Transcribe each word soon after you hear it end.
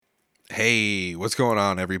Hey, what's going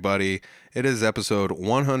on, everybody? It is episode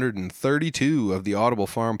 132 of the Audible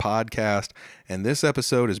Farm podcast, and this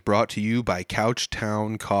episode is brought to you by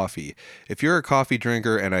Couchtown Coffee. If you're a coffee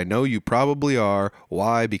drinker, and I know you probably are,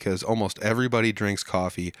 why? Because almost everybody drinks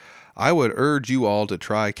coffee. I would urge you all to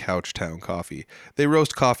try Couchtown Coffee. They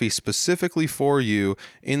roast coffee specifically for you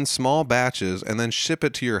in small batches and then ship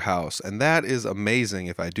it to your house, and that is amazing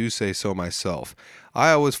if I do say so myself.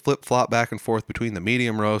 I always flip-flop back and forth between the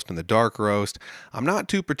medium roast and the dark roast. I'm not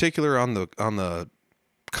too particular on the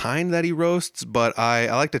kind that he roasts, but I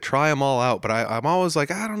like to try them all out. But I'm always like,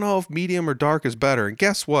 I don't know if medium or dark is better. And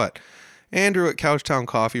guess what? Andrew at Couchtown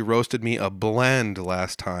Coffee roasted me a blend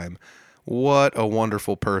last time. What a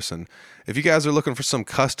wonderful person. If you guys are looking for some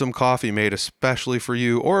custom coffee made especially for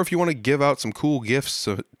you, or if you want to give out some cool gifts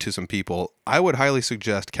to some people, I would highly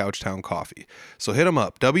suggest Couchtown Coffee. So hit them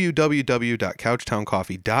up,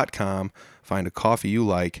 www.couchtowncoffee.com, find a coffee you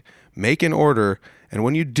like, make an order, and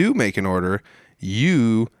when you do make an order,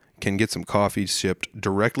 you can get some coffee shipped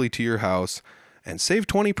directly to your house and save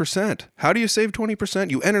 20%. How do you save 20%?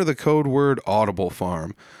 You enter the code word Audible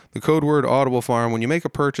Farm. The code word Audible Farm, when you make a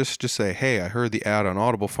purchase, just say, hey, I heard the ad on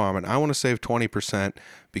Audible Farm and I want to save 20%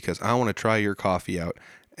 because I want to try your coffee out.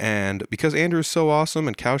 And because Andrew is so awesome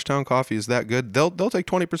and Couchtown Coffee is that good, they'll take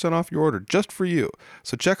 20% off your order just for you.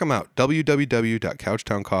 So check them out,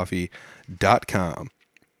 www.couchtowncoffee.com.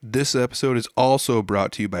 This episode is also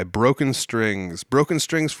brought to you by Broken Strings. Broken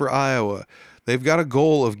Strings for Iowa. They've got a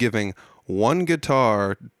goal of giving one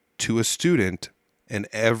guitar to a student in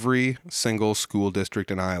every single school district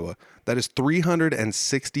in Iowa. That is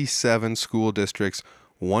 367 school districts,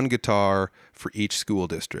 one guitar for each school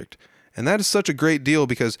district. And that is such a great deal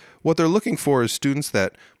because what they're looking for is students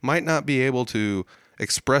that might not be able to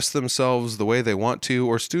express themselves the way they want to,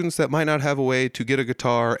 or students that might not have a way to get a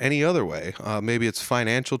guitar any other way. Maybe it's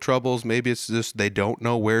financial troubles, maybe it's just they don't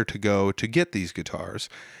know where to go to get these guitars.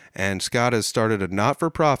 And Scott has started a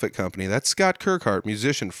not-for-profit company. That's Scott Kirkhart,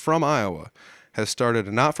 musician from Iowa, has started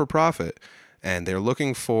a not-for-profit, and they're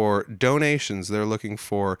looking for donations. They're looking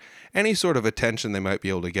for any sort of attention they might be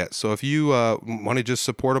able to get. So if you want to just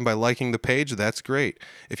support them by liking the page, that's great.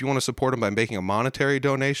 If you want to support them by making a monetary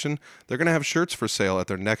donation, they're going to have shirts for sale at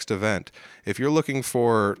their next event. If you're looking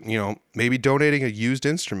for, maybe donating a used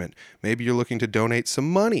instrument, maybe you're looking to donate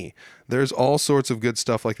some money, there's all sorts of good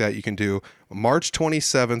stuff like that you can do. March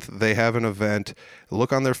 27th, they have an event.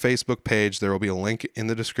 Look on their Facebook page. There will be a link in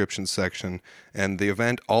the description section. And the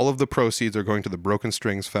event, all of the proceeds are going to the Broken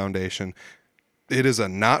Strings Foundation. It is a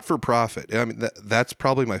not-for-profit. I mean, that's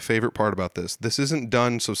probably my favorite part about this. This isn't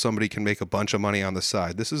done so somebody can make a bunch of money on the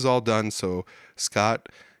side. This is all done so Scott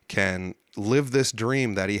can live this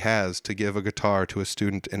dream that he has to give a guitar to a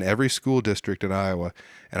student in every school district in Iowa.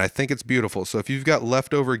 And I think it's beautiful. So if you've got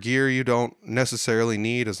leftover gear you don't necessarily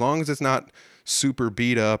need, as long as it's not super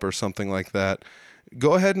beat up or something like that,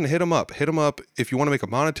 go ahead and hit him up. Hit him up if you want to make a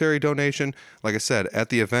monetary donation. Like I said, at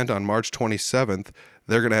the event on March 27th,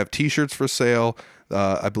 they're going to have t-shirts for sale.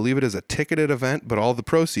 I believe it is a ticketed event, but all the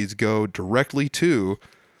proceeds go directly to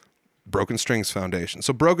Broken Strings Foundation.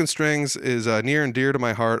 So Broken Strings is near and dear to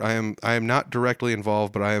my heart. I am not directly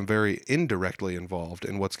involved, but I am very indirectly involved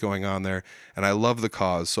in what's going on there, and I love the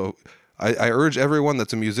cause. So I urge everyone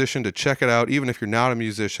that's a musician to check it out. Even if you're not a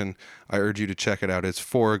musician, I urge you to check it out. It's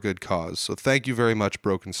for a good cause. So thank you very much,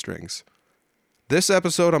 Broken Strings. This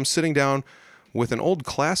episode, I'm sitting down with an old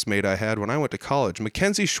classmate I had when I went to college,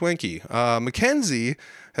 Mackenzie Schwenke. Mackenzie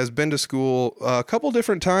has been to school a couple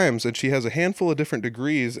different times, and she has a handful of different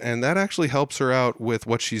degrees, and that actually helps her out with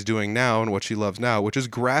what she's doing now and what she loves now, which is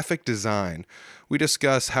graphic design. We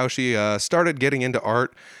discuss how she started getting into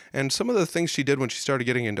art, and some of the things she did when she started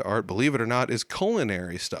getting into art, believe it or not, is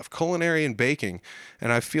culinary stuff, culinary and baking,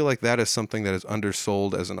 and I feel like that is something that is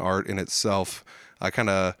undersold as an art in itself. I kind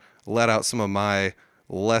of let out some of my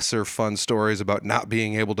lesser fun stories about not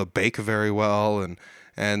being able to bake very well,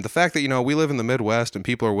 and the fact that we live in the Midwest and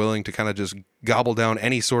people are willing to kind of just gobble down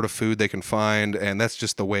any sort of food they can find, and that's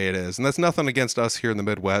just the way it is. And that's nothing against us here in the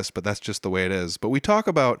Midwest, but that's just the way it is. But we talk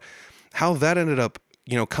about how that ended up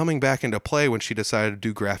coming back into play when she decided to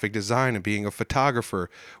do graphic design and being a photographer.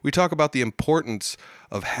 We talk about the importance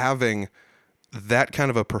of having that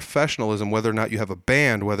kind of a professionalism, whether or not you have a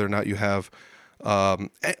band, whether or not you have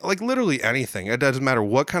like literally anything. It doesn't matter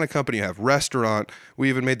what kind of company you have. Restaurant. We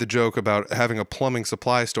even made the joke about having a plumbing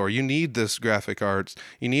supply store. You need this graphic arts.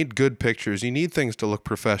 You need good pictures. You need things to look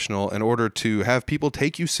professional in order to have people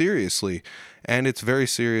take you seriously. And it's very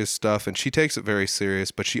serious stuff, and she takes it very serious,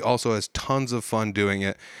 but she also has tons of fun doing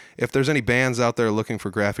it. If there's any bands out there looking for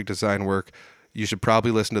graphic design work, you should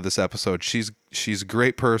probably listen to this episode. She's a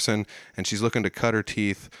great person, and she's looking to cut her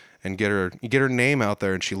teeth and get her name out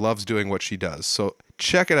there, and she loves doing what she does. So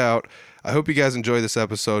check it out. I hope you guys enjoy this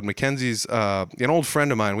episode. Mackenzie's an old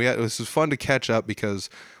friend of mine. This was fun to catch up because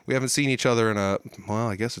we haven't seen each other in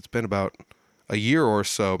I guess it's been about a year or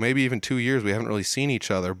so, maybe even 2 years. We haven't really seen each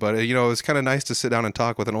other, but it was kind of nice to sit down and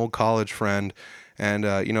talk with an old college friend. And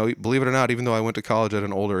believe it or not, even though I went to college at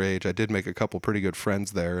an older age, I did make a couple pretty good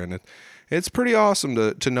friends there, and it's pretty awesome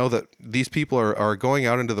to know that these people are going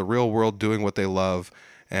out into the real world doing what they love.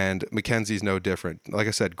 And Mackenzie's no different. Like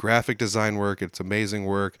I said, graphic design work, it's amazing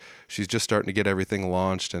work. She's just starting to get everything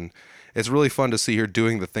launched, and it's really fun to see her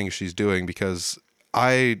doing the things she's doing, because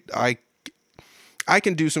I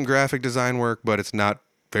can do some graphic design work, but it's not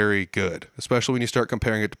very good, especially when you start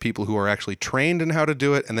comparing it to people who are actually trained in how to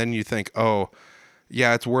do it, and then you think, oh,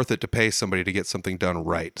 yeah, it's worth it to pay somebody to get something done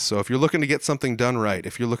right. So if you're looking to get something done right,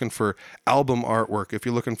 if you're looking for album artwork, if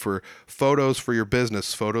you're looking for photos for your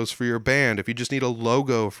business, photos for your band, if you just need a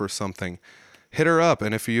logo for something, hit her up.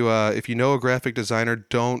 And if you know a graphic designer,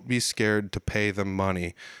 don't be scared to pay them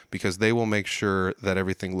money, because they will make sure that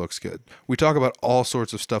everything looks good. We talk about all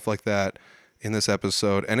sorts of stuff like that in this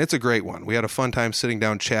episode, and it's a great one. We had a fun time sitting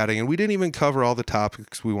down chatting, and we didn't even cover all the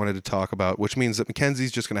topics we wanted to talk about, which means that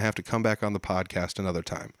Mackenzie's just going to have to come back on the podcast another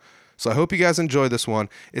time. So I hope you guys enjoy this one.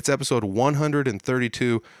 It's episode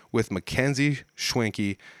 132 with Mackenzie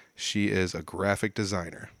Schwenke. She is a graphic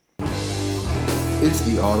designer. It's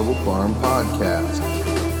the Audible Farm Podcast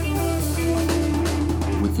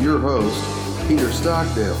with your host, Peter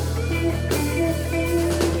Stockdale.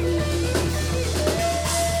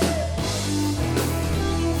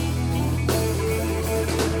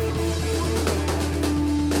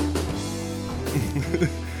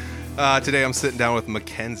 Today I'm sitting down with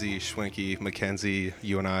Mackenzie Schwenke. Mackenzie,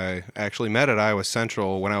 you and I actually met at Iowa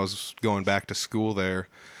Central when I was going back to school there.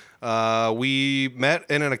 We met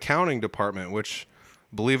in an accounting department, which,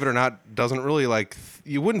 believe it or not, doesn't really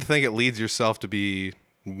you wouldn't think it leads yourself to be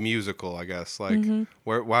musical, I guess.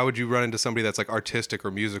 Why would you run into somebody that's like artistic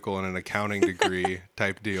or musical in an accounting degree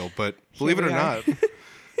type deal? But believe it or not,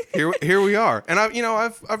 here we are. And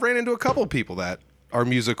I've ran into a couple people that are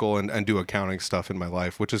musical and do accounting stuff in my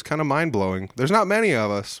life, which is kind of mind blowing. There's not many of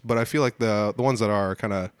us, but I feel like the ones that are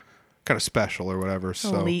kind of special or whatever.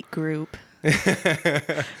 So elite group.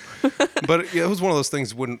 But it was one of those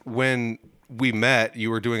things when we met,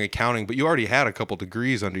 you were doing accounting, but you already had a couple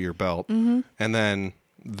degrees under your belt. Mm-hmm. And then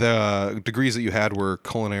the degrees that you had were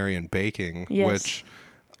culinary and baking, yes. Which,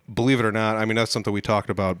 believe it or not, I mean, that's something we talked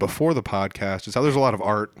about before the podcast, is how there's a lot of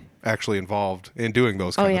art actually involved in doing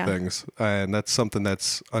those kind of things. And that's something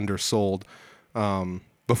that's undersold.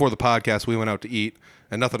 Before the podcast, we went out to eat,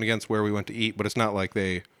 and nothing against where we went to eat, but it's not like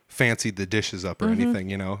they fancied the dishes up or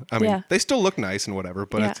anything, I mean, they still look nice and whatever,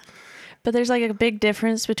 but but there's like a big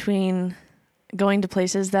difference between going to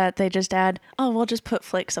places that they just add, oh, we'll just put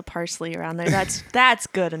flakes of parsley around there. That's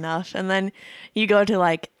good enough. And then you go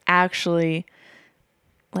to actually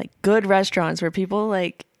good restaurants where people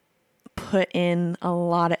put in a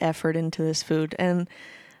lot of effort into this food. And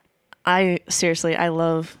I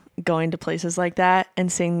love going to places like that and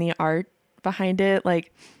seeing the art behind it.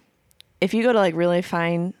 If you go to really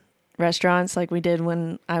fine restaurants like we did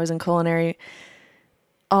when I was in culinary,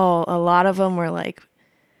 a lot of them were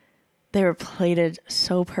they were plated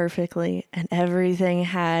so perfectly, and everything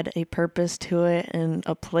had a purpose to it and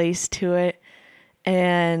a place to it.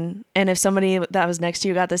 And if somebody that was next to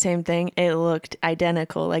you got the same thing, it looked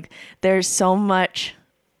identical. There's so much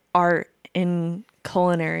art in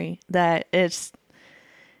culinary that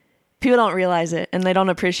people don't realize it and they don't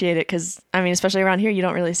appreciate it, because especially around here, you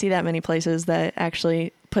don't really see that many places that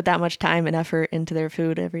actually put that much time and effort into their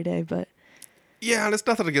food every day. But yeah, and it's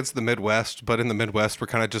nothing against the Midwest, but in the Midwest, we're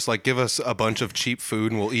kind of just give us a bunch of cheap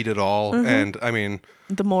food and we'll eat it all. Mm-hmm. And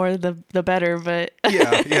the more, the better, but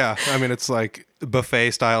yeah. It's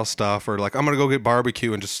buffet style stuff, or I'm going to go get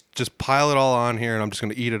barbecue and just pile it all on here and I'm just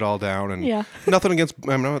going to eat it all down. And nothing against,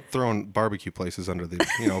 I'm not throwing barbecue places under the,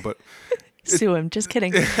 but sue him. Just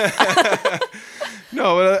kidding.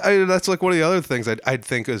 No, that's one of the other things I'd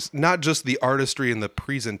think is not just the artistry and the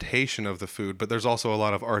presentation of the food, but there's also a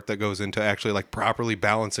lot of art that goes into actually properly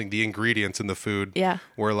balancing the ingredients in the food. Yeah.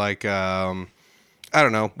 Where I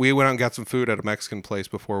don't know, we went out and got some food at a Mexican place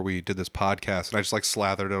before we did this podcast, and I just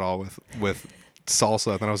slathered it all with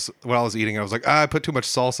salsa. And then when I was eating, I was like, I put too much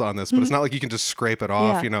salsa on this, but it's not like you can just scrape it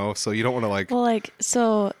off, so you don't want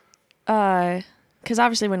to because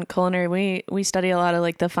obviously when culinary, we study a lot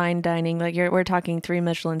of the fine dining, we're talking 3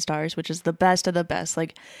 Michelin stars, which is the best of the best.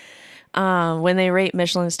 when they rate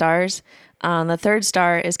Michelin stars, the 3rd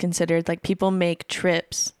star is considered like people make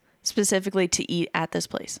trips specifically to eat at this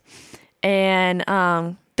place. And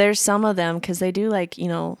there's some of them because they do like,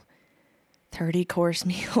 30-course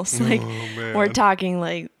meals. Like we're talking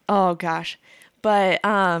like, oh gosh. But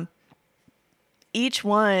each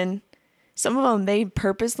one, some of them, they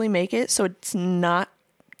purposely make it so it's not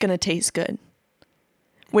going to taste good.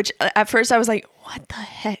 Which at first I was like, what the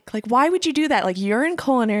heck? Like, why would you do that? Like, you're in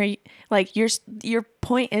culinary, like your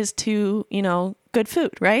point is to, good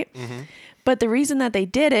food, right? Mm-hmm. But the reason that they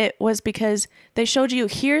did it was because they showed you,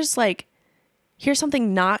 here's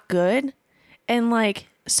something not good. And like,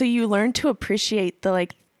 so you learn to appreciate the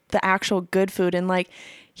actual good food. And like,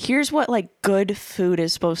 here's what like good food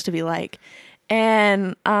is supposed to be like.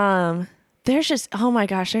 And, there's just, oh my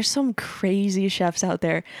gosh, there's some crazy chefs out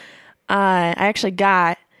there. I actually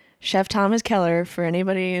got Chef Thomas Keller, for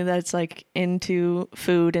anybody that's like into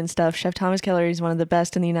food and stuff. Chef Thomas Keller, he's one of the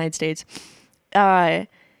best in the United States. I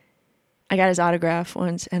got his autograph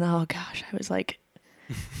once, and oh gosh, I was like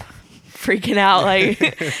freaking out.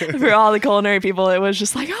 Like for all the culinary people, it was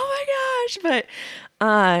just like, oh my gosh.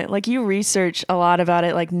 But like you research a lot about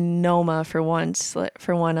it, like Noma for one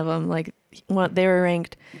of them, like they were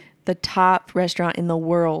ranked the top restaurant in the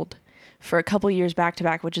world for a couple years back to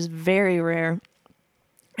back, which is very rare.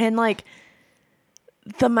 And like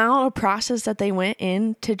the amount of process that they went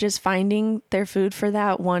into just finding their food for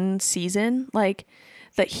that one season, like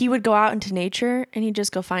that he would go out into nature and he'd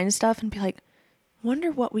just go find stuff and be like,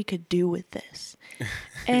 wonder what we could do with this.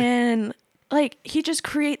 And like he just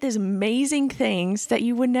create these amazing things that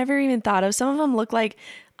you would never even thought of. Some of them look like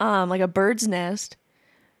a bird's nest.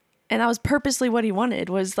 And that was purposely what he wanted,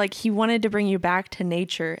 was like he wanted to bring you back to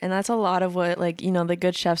nature. And that's a lot of what like, the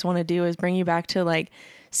good chefs want to do, is bring you back to like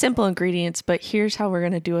simple ingredients, but here's how we're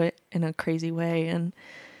going to do it in a crazy way. And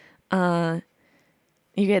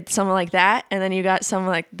you get some like that. And then you got some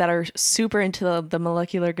like that are super into the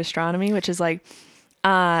molecular gastronomy, which is like,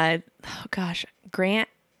 Grant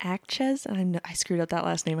Achez. And I screwed up that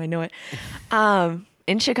last name. I know it.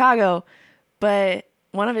 In Chicago. But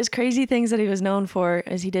one of his crazy things that he was known for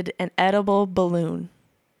is he did an edible balloon.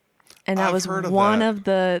 And that was one of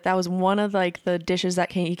the dishes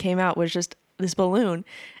that he came out was just this balloon.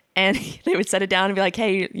 And they would set it down and be like,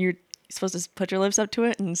 hey, you're supposed to put your lips up to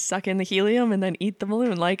it and suck in the helium and then eat the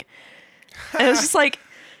balloon. Like, and it was just like,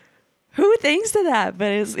 who thinks of that?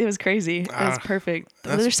 But it was crazy. It was perfect.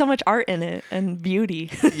 There's so much art in it and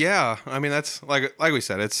beauty. Yeah. I mean, that's like we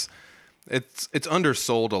said, it's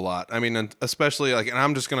undersold a lot. I mean, especially like, and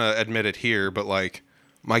I'm just going to admit it here, but like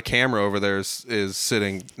my camera over there is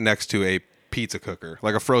sitting next to a pizza cooker,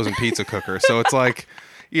 like a frozen pizza cooker. So it's like,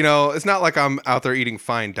 it's not like I'm out there eating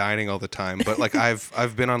fine dining all the time, but like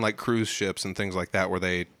I've been on like cruise ships and things like that where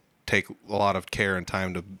they take a lot of care and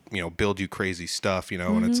time to, build you crazy stuff,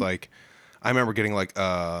 mm-hmm. And it's like, I remember getting like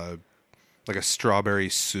a strawberry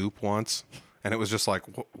soup once. And it was just like,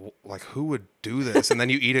 like who would do this? And then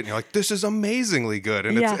you eat it and you're like, this is amazingly good.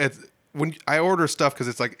 And it's when I order stuff, because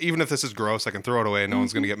it's like, even if this is gross, I can throw it away and no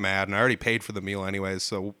one's going to get mad. And I already paid for the meal anyways.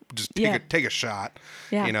 So just take a shot,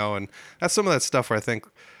 and that's some of that stuff where I think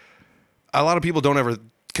a lot of people don't ever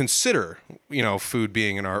consider, food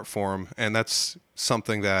being an art form. And that's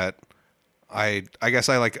something that I guess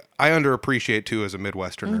I underappreciate too as a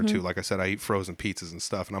Midwesterner mm-hmm. too. Like I said, I eat frozen pizzas and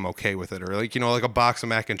stuff and I'm okay with it. Or like, like a box of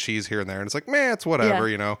mac and cheese here and there. And it's like, man, it's whatever,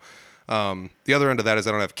 The other end of that is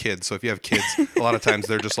I don't have kids. So if you have kids, a lot of times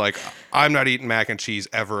they're just like, I'm not eating mac and cheese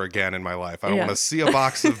ever again in my life. I don't want to see a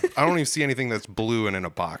box of, I don't even see anything that's blue and in a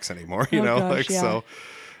box anymore, so.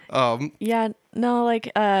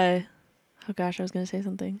 Oh gosh, I was going to say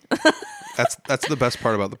something. That's the best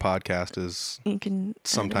part about the podcast is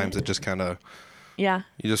sometimes it just kind of, you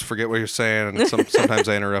just forget what you're saying. And sometimes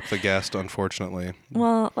I interrupt the guest, unfortunately.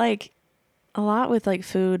 Well, like a lot with like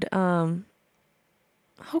food.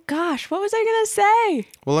 Oh gosh, what was I going to say?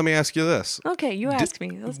 Well, let me ask you this. Okay, you asked me.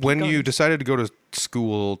 When you decided to go to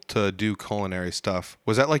school to do culinary stuff,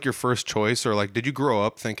 was that like your first choice, or like did you grow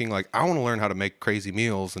up thinking like I want to learn how to make crazy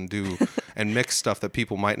meals and do and mix stuff that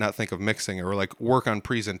people might not think of mixing, or like work on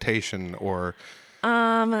presentation, or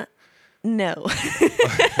no.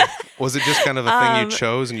 Was it just kind of a thing you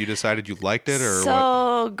chose and you decided you liked it, or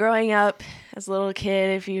so what? Growing up as a little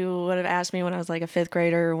kid, if you would have asked me when I was like a 5th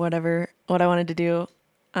grader or whatever what I wanted to do,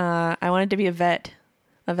 I wanted to be a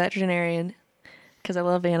veterinarian, because I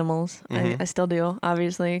love animals. Mm-hmm. I still do,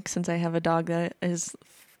 obviously, since I have a dog that is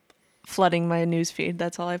flooding my news feed.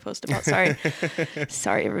 That's all I post about. Sorry.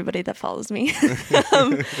 Sorry, everybody that follows me.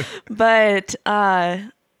 But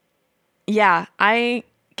I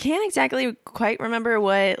can't exactly quite remember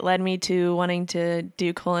what led me to wanting to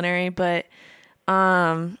do culinary, but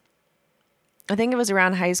I think it was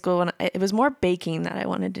around high school when it was more baking that I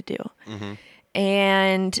wanted to do.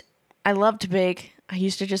 And I loved to bake. I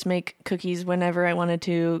used to just make cookies whenever I wanted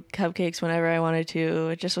to, cupcakes whenever I wanted to.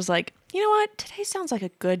 It just was like, you know what? Today sounds like a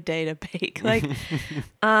good day to bake. Like,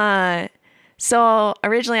 so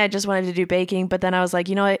originally I just wanted to do baking, but then I was like,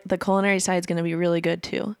 you know what? The culinary side is going to be really good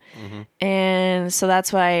too. And so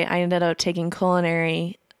that's why I ended up taking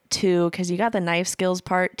culinary too, because you got the knife skills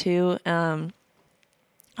part too,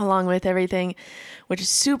 along with everything, which is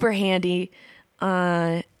super handy.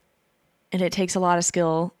 And it takes a lot of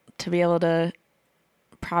skill to be able to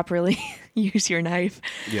properly use your knife.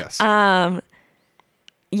 Yes.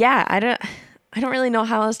 Yeah, I don't really know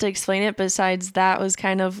how else to explain it besides that was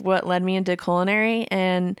kind of what led me into culinary,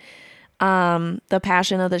 and the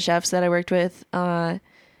passion of the chefs that I worked with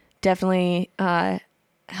definitely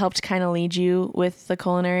helped kind of lead you with the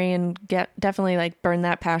culinary and definitely like burn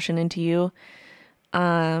that passion into you.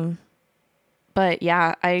 But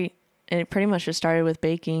yeah, it pretty much just started with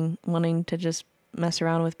baking, wanting to just mess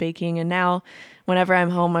around with baking. And now whenever I'm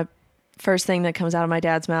home, my first thing that comes out of my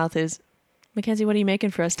dad's mouth is, Mackenzie, what are you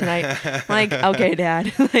making for us tonight? I'm like, okay,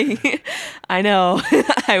 Dad. Like, I know.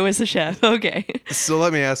 I was a chef. Okay. So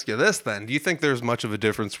let me ask you this then. Do you think there's much of a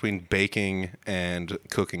difference between baking and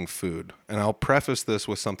cooking food? And I'll preface this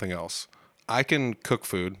with something else. I can cook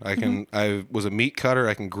food. I was a meat cutter.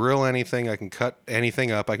 I can grill anything. I can cut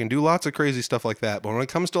anything up. I can do lots of crazy stuff like that. But when it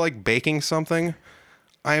comes to like baking something,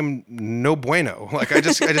 I am no bueno. Like I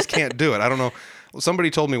just can't do it. I don't know.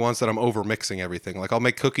 Somebody told me once that I'm over mixing everything. Like I'll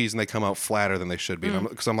make cookies and they come out flatter than they should be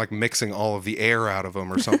because I'm like mixing all of the air out of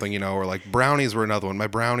them or something, you know. Or like brownies were another one. My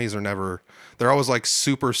brownies they're always like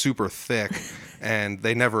super super thick, and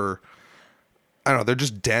they never. I don't know. They're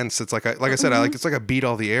just dense. It's like I said, it's like I beat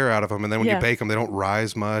all the air out of them, and then when you bake them, they don't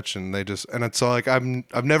rise much, and it's so like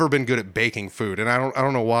I've never been good at baking food, and I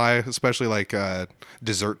don't know why, especially like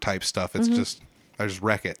dessert type stuff. It's just I just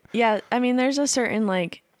wreck it. Yeah, I mean, there's a certain I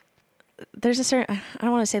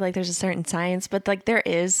don't want to say like there's a certain science, but like there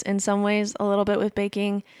is in some ways a little bit with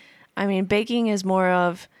baking. I mean, baking is more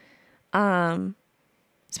of,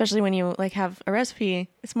 especially when you like have a recipe,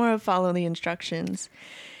 it's more of follow the instructions.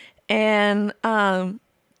 And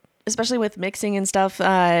especially with mixing and stuff,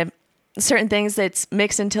 certain things that's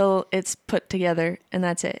mix until it's put together and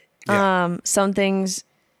that's it. Yeah. Some things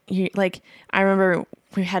I remember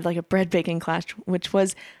we had like a bread baking class, which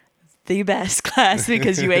was the best class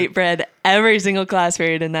because you ate bread every single class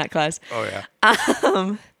period in that class. Oh yeah.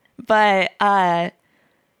 But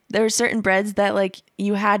there were certain breads that like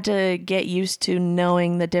you had to get used to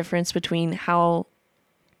knowing the difference between how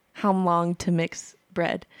long to mix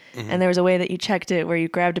bread. And there was a way that you checked it where you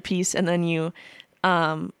grabbed a piece and then you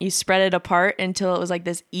spread it apart until it was like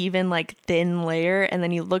this even like thin layer, and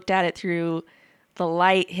then you looked at it through the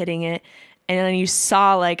light hitting it, and then you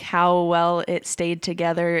saw like how well it stayed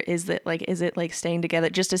together. Is it like staying together,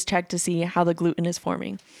 just as check to see how the gluten is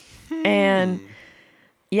forming. And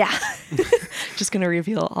yeah, just gonna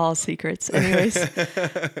reveal all secrets anyways.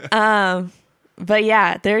 But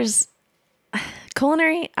yeah, there's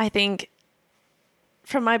culinary. I think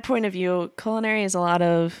from my point of view, culinary is a lot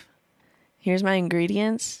of, here's my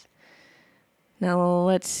ingredients, now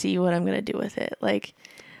let's see what I'm gonna do with it. Like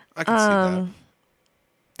I can see that.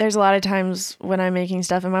 There's a lot of times when I'm making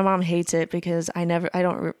stuff and my mom hates it because I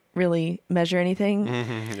don't really measure anything.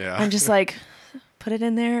 Yeah. I'm just like, put it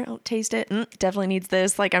in there, I'll taste it. Definitely needs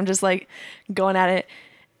this. Like I'm just like going at it.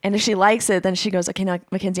 And if she likes it, then she goes, okay, now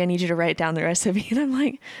Mackenzie, I need you to write down the recipe. And I'm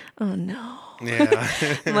like, oh no.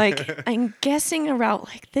 Yeah. Like I'm guessing about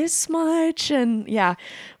like this much. And yeah,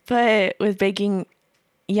 but with baking,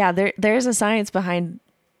 yeah, there's a science behind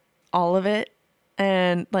all of it.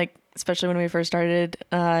 And like, especially when we first started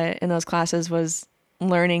in those classes, was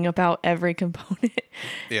learning about every component.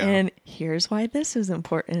 Yeah. And here's why this is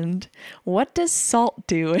important. What does salt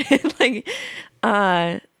do? Like,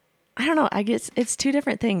 I don't know. I guess it's two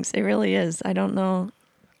different things. It really is. I don't know.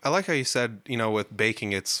 I like how you said, with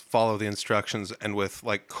baking, it's follow the instructions, and with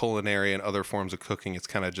like culinary and other forms of cooking, it's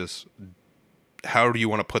kind of just, how do you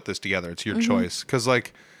want to put this together? It's your choice. Because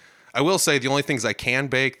like, I will say the only things I can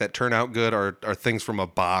bake that turn out good are things from a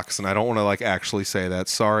box, and I don't want to like actually say that.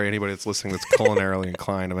 Sorry, anybody that's listening that's culinarily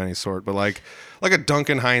inclined of any sort, but like a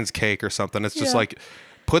Duncan Hines cake or something. It's just like,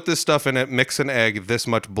 put this stuff in it, mix an egg, this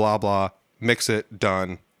much blah blah, mix it,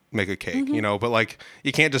 done. Make a cake, but like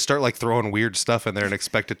you can't just start like throwing weird stuff in there and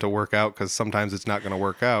expect it to work out, because sometimes it's not going to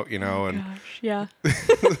work out, Gosh, yeah.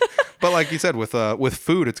 But like you said, with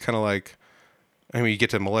food, it's kind of like, I mean, you get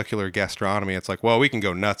to molecular gastronomy, it's like, well, we can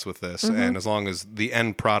go nuts with this, and as long as the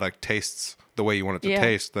end product tastes the way you want it to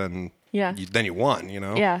taste, then you won, you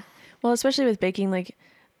know? Yeah. Well, especially with baking, like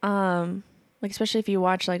especially if you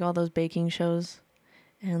watch like all those baking shows,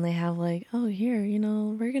 and they have like, oh, here, you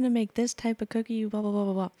know, we're gonna make this type of cookie, blah blah blah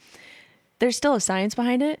blah blah. There's still a science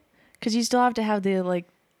behind it, because you still have to have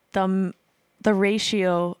the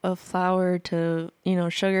ratio of flour to, you know,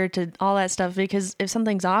 sugar to all that stuff, because if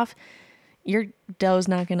something's off, your dough's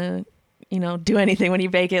not gonna, you know, do anything when you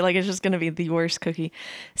bake it. Like, it's just gonna be the worst cookie.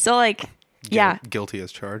 So like, Guilty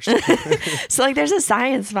as charged. So like, there's a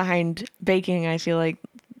science behind baking. I feel like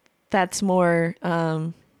that's more,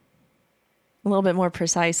 a little bit more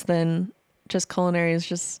precise than just culinary. Is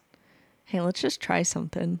just, hey, let's just try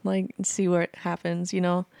something, like, and see what happens, you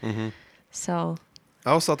know? Mm-hmm. So. I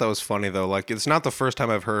always thought that was funny, though. Like, it's not the first time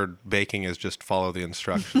I've heard baking is just follow the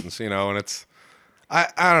instructions, you know? And it's,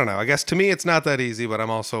 I don't know. I guess to me it's not that easy, but I'm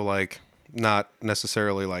also like not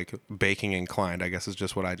necessarily like baking inclined, I guess is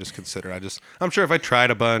just what I just consider. I'm sure if I tried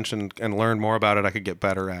a bunch and learned more about it, I could get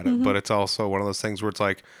better at it. But it's also one of those things where it's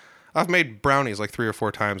like, I've made brownies like 3 or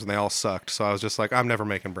 4 times and they all sucked. So I was just like, I'm never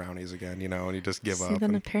making brownies again, you know, and you just give up.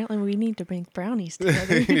 Then apparently we need to make brownies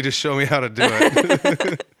together. You need to show me how to do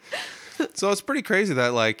it. So it's pretty crazy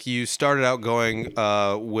that like you started out going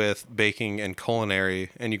with baking and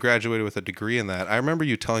culinary, and you graduated with a degree in that. I remember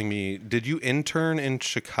you telling me, did you intern in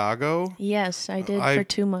Chicago? Yes, I did for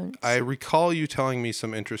 2 months. I recall you telling me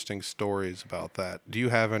some interesting stories about that. Do you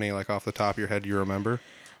have any like off the top of your head you remember?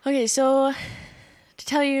 Okay, so to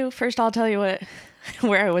tell you, first I'll tell you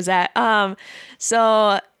where I was at.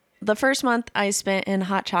 So the first month I spent in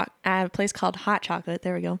at a place called Hot Chocolate.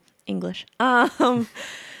 There we go, English.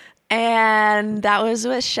 And that was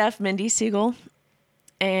with Chef Mindy Siegel.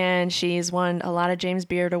 And she's won a lot of James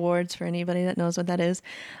Beard Awards, for anybody that knows what that is.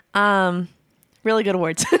 Really good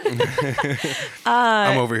awards.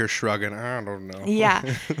 I'm over here shrugging. I don't know.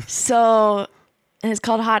 Yeah. So it's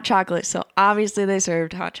called Hot Chocolate. So obviously they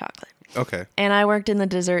served hot chocolate. Okay. And I worked in the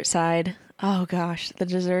dessert side. Oh gosh, the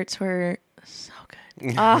desserts were so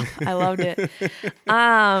good. Oh, I loved it.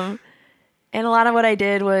 And a lot of what I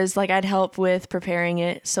did was like I'd help with preparing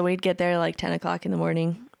it. So we'd get there like 10 o'clock in the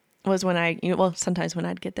morning was when sometimes when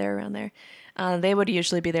I'd get there around there. They would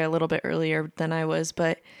usually be there a little bit earlier than I was,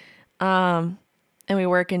 but and we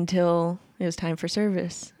work until it was time for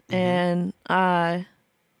service. Mm-hmm. And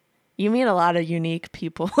you meet a lot of unique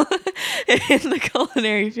people in the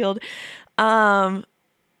culinary field. And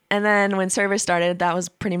then when service started, that was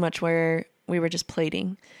pretty much where we were just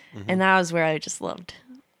plating. Mm-hmm. And that was where I just loved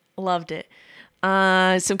it.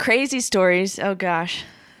 Some crazy stories. Oh gosh,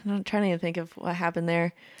 I'm trying to think of what happened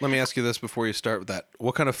there. Let me ask you this before you start with that.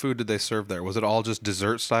 What kind of food did they serve there? Was it all just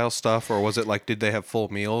dessert style stuff, or was it like, did they have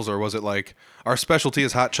full meals, or was it like our specialty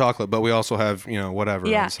is hot chocolate, but we also have, you know, whatever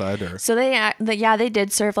inside? Or so they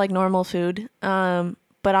did serve like normal food. But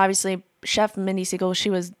obviously Chef Mindy Siegel, she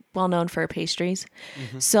was well known for her pastries.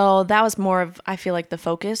 Mm-hmm. So that was more of, I feel like, the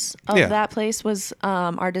focus of that place was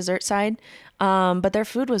our dessert side. But their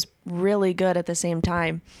food was really good at the same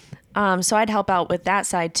time. So I'd help out with that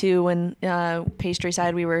side too. When pastry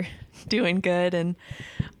side, we were doing good, and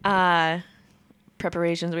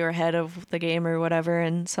preparations, we were ahead of the game or whatever.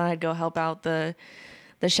 And so I'd go help out the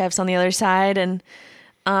chefs on the other side. And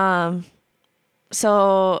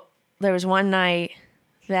so there was one night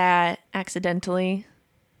that accidentally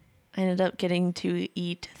I ended up getting to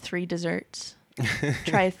eat 3 desserts,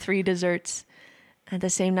 try 3 desserts at the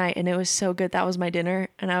same night, and it was so good. That was my dinner,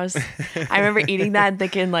 and I remember eating that and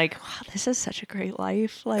thinking like, wow, this is such a great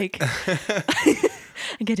life. Like, I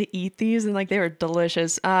get to eat these, and like they were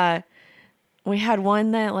delicious. We had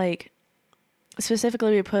one that like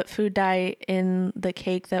specifically we put food dye in the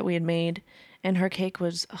cake that we had made, and her cake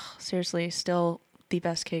was seriously still the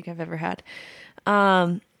best cake I've ever had.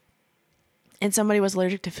 And somebody was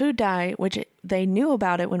allergic to food dye, which they knew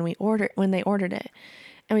about it when they ordered it.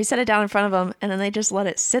 And we set it down in front of them, and then they just let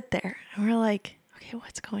it sit there. And we're like, okay,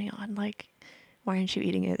 what's going on? Like, why aren't you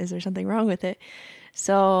eating it? Is there something wrong with it?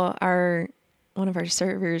 So one of our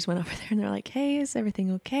servers went over there, and they're like, hey, is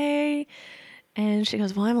everything okay? And she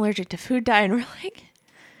goes, well, I'm allergic to food dye. And we're like,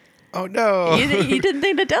 oh no. You didn't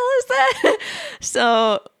think to tell us that?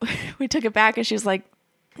 So we took it back, and she was like,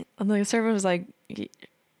 and the server was like,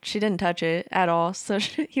 she didn't touch it at all. So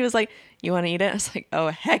he was like, you want to eat it? I was like, oh,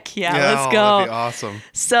 heck yeah, let's go. That'd be awesome.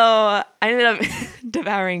 So I ended up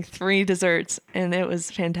devouring 3 desserts, and it was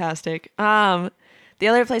fantastic. The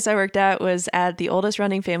other place I worked at was at the oldest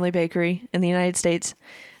running family bakery in the United States.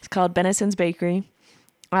 It's called Benison's Bakery.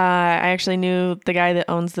 I actually knew the guy that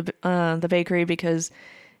owns the bakery because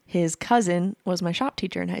his cousin was my shop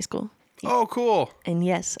teacher in high school. Oh, cool. And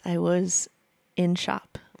yes, I was in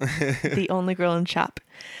shop, the only girl in shop.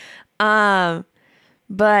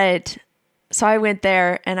 But so I went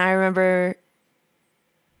there, and I remember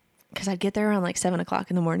because I'd get there around like 7:00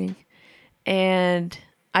 in the morning, and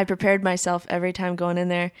I prepared myself every time going in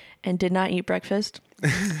there and did not eat breakfast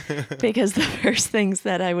because the first things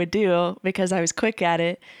that I would do, because I was quick at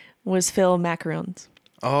it, was fill macaroons.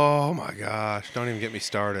 Oh my gosh. Don't even get me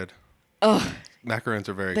started. Oh, Macaroons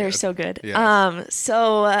are very they're good. so good. Yes.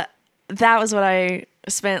 So that was what I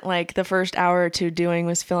spent like the first hour or two doing,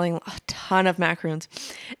 was filling a ton of macaroons.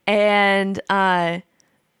 And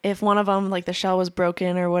if one of them, like the shell was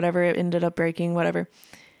broken or whatever, it ended up breaking, whatever,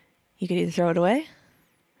 you could either throw it away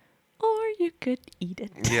or you could eat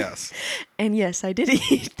it. Yes. And yes, I did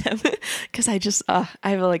eat them because I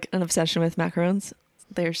have like an obsession with macarons.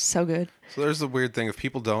 They're so good. So there's the weird thing. If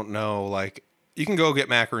people don't know, like, you can go get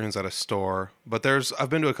macaroons at a store, but I've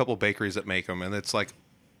been to a couple bakeries that make them, and it's like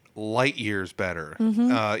light years better.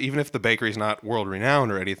 Even if the bakery's not world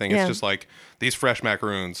renowned or anything, Yeah. it's just like these fresh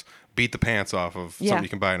macaroons beat the pants off of something you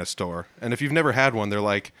can buy in a store. And if you've never had one, they're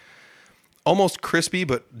like almost crispy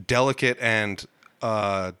but delicate and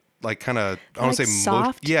like kind of, I want to like say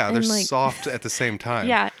soft yeah, they're and, like- soft at the same time.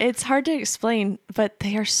 Yeah, it's hard to explain, but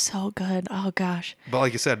they are so good. Oh gosh. But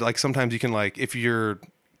like you said, like sometimes you can, like, if you're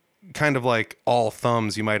kind of like all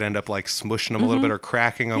thumbs, you might end up like smushing them a little bit or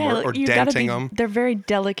cracking them or like, you gotta denting them. They're very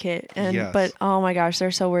delicate, and Yes. but oh my gosh,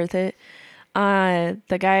 they're so worth it.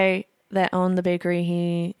 The guy that owned the bakery,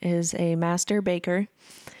 he is a master baker,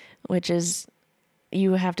 which is,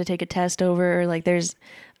 you have to take a test over, like there's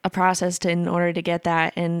a process in order to get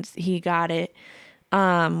that, and he got it,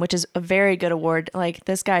 which is a very good award. Like,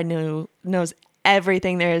 this guy knows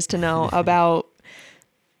everything there is to know about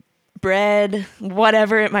bread,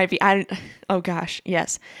 whatever it might be. Oh gosh,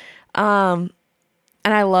 yes. And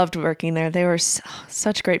I loved working there. They were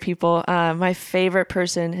such great people. My favorite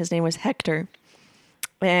person, his name was Hector.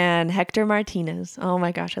 And Hector Martinez. Oh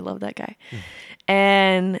my gosh, I love that guy.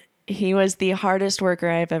 And he was the hardest worker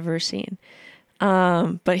I've ever seen.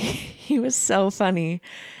 But he was so funny.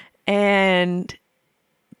 And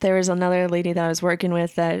there was another lady that I was working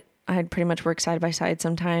with that I'd pretty much work side by side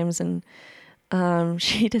sometimes. And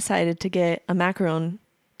she decided to get a macaron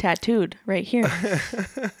tattooed right here.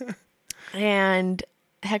 And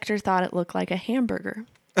Hector thought it looked like a hamburger.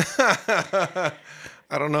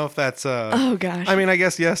 I don't know if that's Oh gosh. I mean, I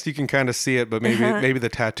guess yes, you can kind of see it, but maybe the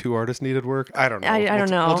tattoo artist needed work. I don't know. I don't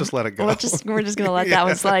know. We'll just let it go. We're just gonna let that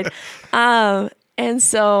one slide. And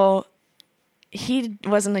so he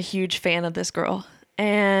wasn't a huge fan of this girl,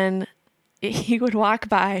 and he would walk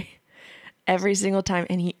by every single time,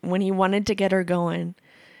 and when he wanted to get her going,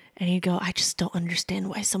 and he'd go, "I just don't understand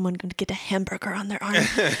why someone could get a hamburger on their arm."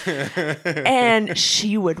 And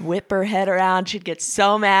she would whip her head around. She'd get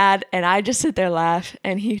so mad, and I'd just sit there laugh,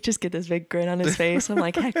 and he'd just get this big grin on his face. I'm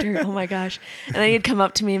like, Hector, oh my gosh. And then he'd come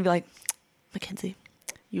up to me and be like, "Mackenzie,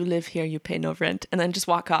 you live here, you pay no rent," and then just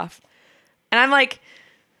walk off. And I'm like,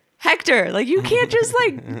 Hector, like, you can't just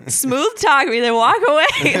like smooth talk me, then walk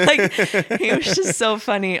away. Like, he was just so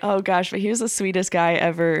funny. Oh gosh, but he was the sweetest guy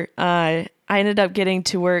ever. I ended up getting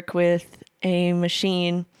to work with a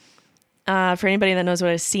machine. For anybody that knows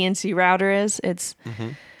what a CNC router is, it's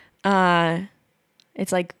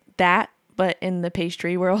like that, but in the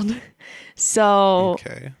pastry world. So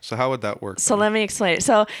Okay. So how would that work? so let me explain it.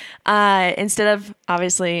 So instead of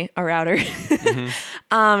obviously a router,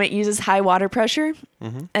 it uses high water pressure,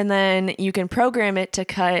 and then you can program it to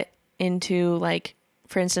cut into, like,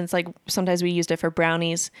 for instance, like sometimes we used it for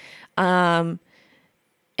brownies, and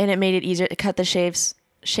it made it easier to cut the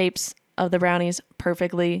shapes of the brownies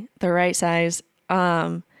perfectly, the right size.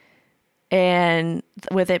 And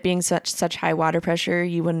with it being such high water pressure,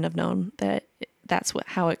 you wouldn't have known that that's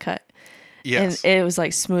how it cut. Yes. And it was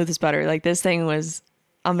like smooth as butter. Like, this thing was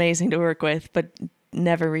amazing to work with, but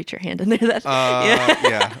never reach your hand in there. That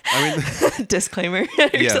Yeah. I mean, disclaimer.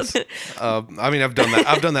 yes. I mean, I've done that.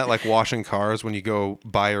 I've done that, like washing cars, when you go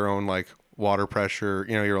buy your own like water pressure,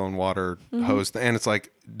 your own water hose, and it's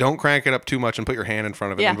like, don't crank it up too much and put your hand in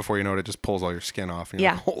front of it, Yeah. and before you know it, it just pulls all your skin off. And you're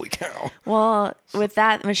Yeah. like, holy cow. Well, with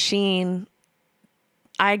that machine,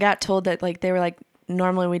 I got told that, like, they were like,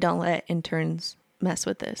 normally we don't let interns mess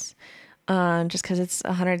with this, just because it's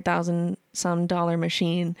 $100,000 some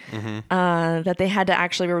machine, that they had to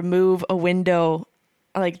actually remove a window,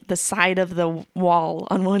 like the side of the wall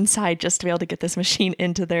on one side, just to be able to get this machine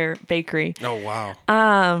into their bakery. Oh,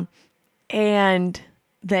 wow. And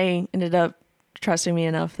they ended up trusting me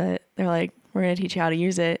enough that they're like, we're going to teach you how to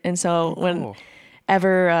use it. And so when cool.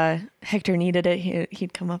 ever Hector needed it,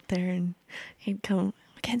 he'd come up there and he'd come,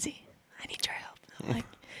 Mackenzie, I need your help. I'm like,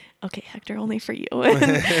 okay, Hector, only for you.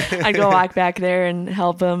 And I'd go walk back there and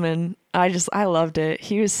help him. And I loved it.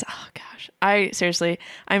 He was, oh gosh, I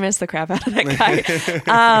miss the crap out of that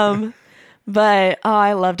guy. But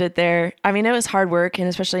I loved it there. I mean, it was hard work, and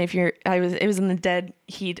especially if it was in the dead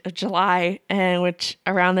heat of July, and which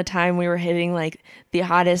around the time we were hitting like the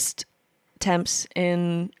hottest temps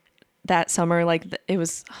in that summer, like it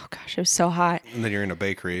was, oh gosh, it was so hot. And then you're in a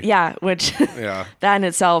bakery. Yeah, which Yeah. that in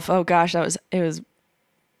itself, oh gosh, you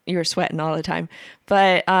were sweating all the time.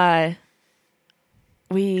 But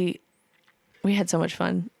we had so much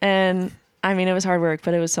fun, and I mean, it was hard work,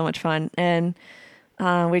 but it was so much fun. And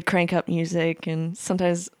we'd crank up music, and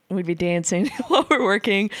sometimes we'd be dancing while we're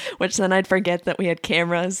working, which then I'd forget that we had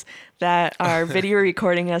cameras that are video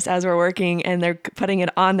recording us as we're working, and they're putting it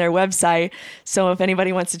on their website. So if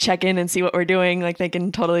anybody wants to check in and see what we're doing, like they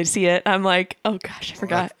can totally see it. I'm like, oh gosh, I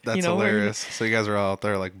forgot. That's hilarious. So you guys are all out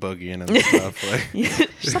there like boogieing and stuff. Like. Yeah,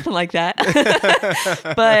 something like that.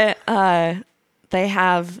 But they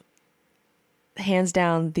have hands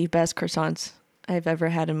down the best croissants I've ever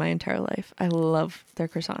had in my entire life. I love their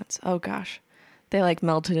croissants. Oh gosh. They like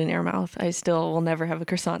melted in your mouth. I still will never have a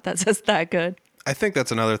croissant that's just that good. I think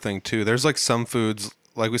that's another thing too. There's like some foods,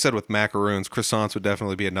 like we said with macaroons, croissants would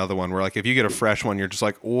definitely be another one where like if you get a fresh one, you're just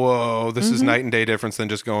like, whoa, this is night and day difference than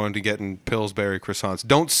just going to getting Pillsbury croissants.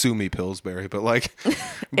 Don't sue me, Pillsbury, but like.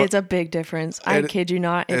 It's a big difference. I kid you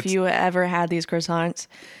not. If you ever had these croissants,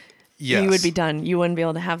 yes. you would be done. You wouldn't be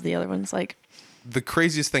able to have the other ones. Like. The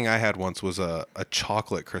craziest thing I had once was a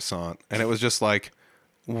chocolate croissant, and it was just like,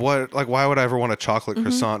 what? Like, why would I ever want a chocolate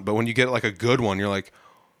croissant? But when you get like a good one, you're like,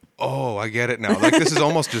 oh, I get it now. Like this is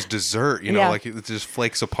almost just dessert, you know? Yeah. Like it just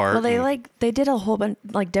flakes apart. Well, they did a whole bunch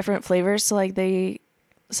like different flavors. So like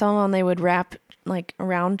some of them they would wrap like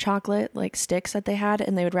around chocolate, like sticks that they had,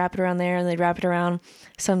 and they would wrap it around there, and they'd wrap it around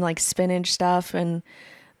some like spinach stuff and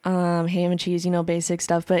ham and cheese, basic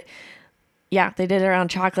stuff, but. Yeah, they did it around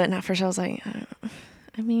chocolate, and at first I was like,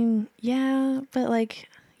 I mean, yeah, but like,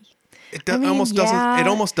 it almost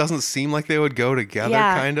doesn't seem like they would go together,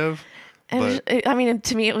 kind of. But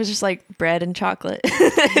to me, it was just like bread and chocolate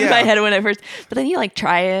in my head when I first. But then you like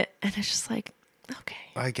try it, and it's just like, okay,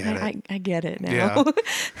 I get it. I get it now. Yeah.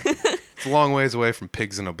 It's a long ways away from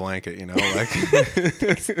pigs in a blanket, like.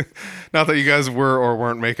 Not that you guys were or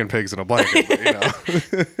weren't making pigs in a blanket,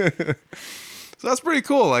 but So that's pretty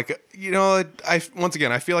cool. Like, once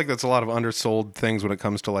again, I feel like that's a lot of undersold things when it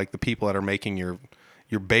comes to like the people that are making your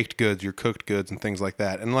baked goods, your cooked goods and things like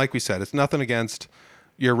that. And like we said, it's nothing against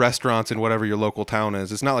your restaurants in whatever your local town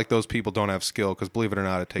is. It's not like those people don't have skill, because believe it or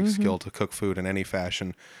not, it takes skill to cook food in any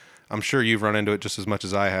fashion. I'm sure you've run into it just as much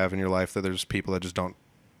as I have in your life, that there's people that just don't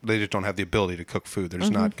have the ability to cook food. They're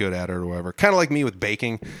just not good at it or whatever. Kind of like me with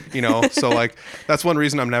baking, So like, that's one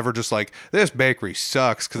reason I'm never just like, this bakery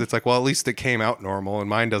sucks. Cause it's like, well, at least it came out normal, and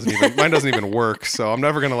mine doesn't even work. So I'm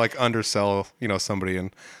never going to like undersell, somebody.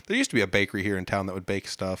 And there used to be a bakery here in town that would bake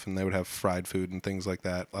stuff, and they would have fried food and things like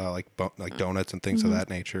that. Like donuts and things of that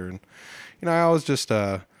nature. And, I always just,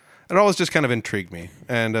 it always just kind of intrigued me.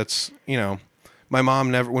 And it's, my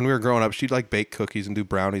mom never, when we were growing up, she'd like bake cookies and do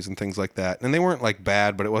brownies and things like that. And they weren't like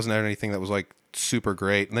bad, but it wasn't anything that was like super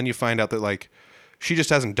great. And then you find out that like, she just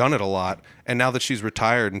hasn't done it a lot. And now that she's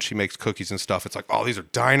retired and she makes cookies and stuff, it's like, oh, these are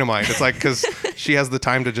dynamite. It's like, cause she has the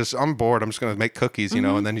time to just, I'm bored, I'm just going to make cookies,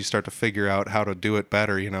 and then you start to figure out how to do it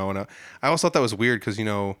better, and I always thought that was weird. Cause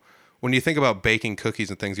when you think about baking cookies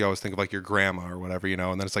and things, you always think of like your grandma or whatever,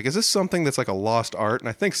 and then it's like, is this something that's like a lost art? And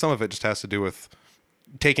I think some of it just has to do with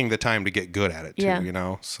taking the time to get good at it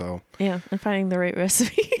too, so. Yeah, and finding the right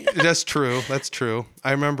recipe. That's true.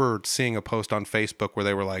 I remember seeing a post on Facebook where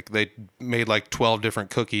they were like, they made like 12 different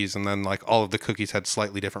cookies, and then like all of the cookies had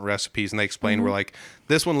slightly different recipes, and they explained we're like,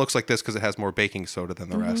 this one looks like this because it has more baking soda than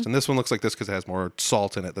the rest, and this one looks like this because it has more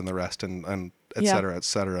salt in it than the rest, and et cetera, et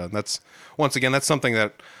cetera. And that's, once again, that's something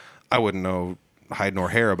that I wouldn't know hide nor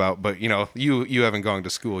hair about, but you haven't gone to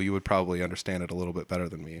school, you would probably understand it a little bit better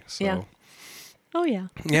than me. So. Yeah. Oh yeah.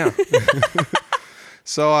 Yeah.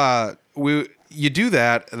 So you do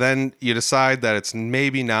that, then you decide that it's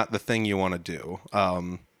maybe not the thing you want to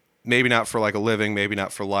do. Maybe not for like a living, maybe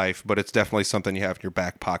not for life, but it's definitely something you have in your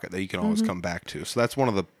back pocket that you can always come back to. So that's one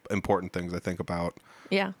of the important things I think about.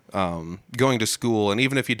 Yeah. Going to school, and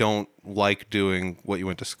even if you don't like doing what you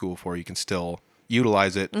went to school for, you can still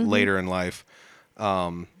utilize it later in life.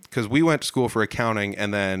 Because we went to school for accounting,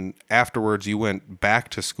 and then afterwards you went back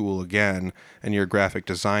to school again, and you're a graphic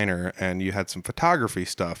designer, and you had some photography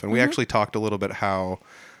stuff. And we actually talked a little bit how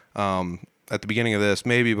at the beginning of this,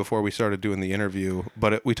 maybe before we started doing the interview,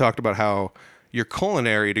 but we talked about how your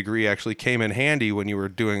culinary degree actually came in handy when you were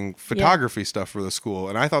doing photography stuff for the school.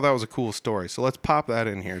 And I thought that was a cool story. So let's pop that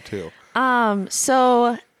in here too.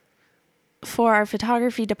 So for our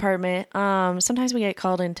photography department, sometimes we get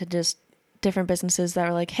called into just different businesses that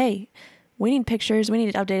are like, hey, we need pictures. We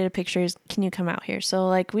need updated pictures. Can you come out here? So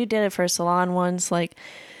like we did it for salon ones, like,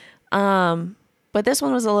 but this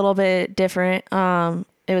one was a little bit different.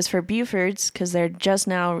 It was for Buford's because they're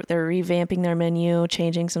revamping their menu,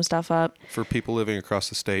 changing some stuff up. For people living across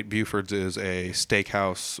the state, Buford's is a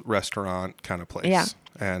steakhouse restaurant kind of place. Yeah.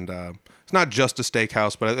 And it's not just a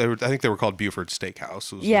steakhouse, but I think they were called Buford's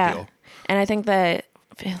Steakhouse. Was the deal. And I think that,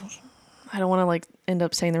 I don't want to like end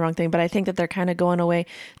up saying the wrong thing, but I think that they're kind of going away,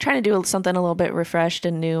 trying to do something a little bit refreshed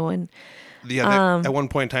and new. And at one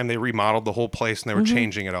point in time, they remodeled the whole place and they were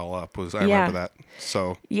changing it all up. I remember that.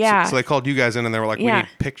 So they called you guys in and they were like, we need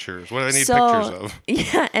pictures. What do they need pictures of?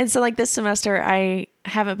 Yeah. And so like this semester, I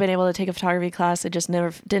haven't been able to take a photography class. It just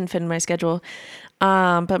never didn't fit in my schedule.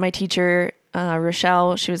 But my teacher,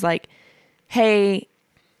 Rochelle, she was like, hey,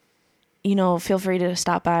 feel free to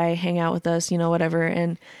stop by, hang out with us, whatever.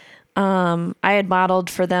 And I had modeled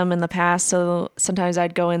for them in the past. So sometimes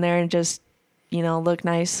I'd go in there and just look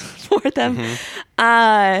nice for them.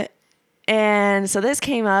 And so this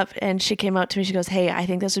came up and she came up to me. She goes, hey, I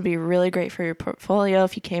think this would be really great for your portfolio.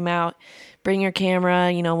 If you came out, bring your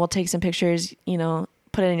camera, we'll take some pictures,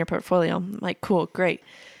 put it in your portfolio. I'm like, cool, great.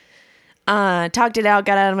 Talked it out,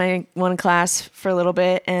 got out of my one class for a little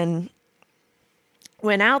bit and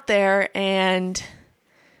went out there. And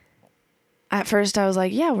at first I was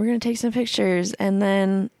like, yeah, we're going to take some pictures. And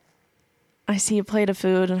then I see a plate of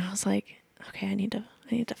food and I was like, okay, I need to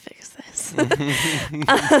fix this.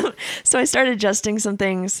 So I started adjusting some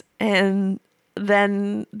things and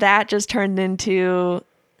then that just turned into,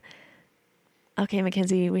 okay,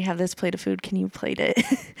 Mackenzie, we have this plate of food. Can you plate it?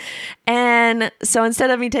 And so instead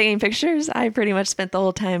of me taking pictures, I pretty much spent the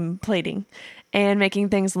whole time plating and making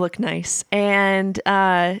things look nice. And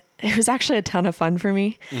it was actually a ton of fun for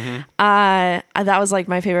me. That was like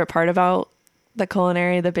my favorite part about the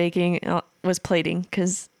culinary, the baking, was plating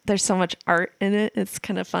because there's so much art in it. It's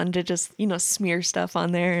kind of fun to just, smear stuff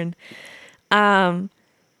on there. And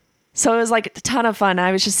so it was like a ton of fun.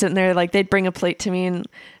 I was just sitting there, like they'd bring a plate to me and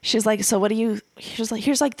she's like, so she's like,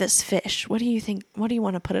 here's like this fish. What do you think? What do you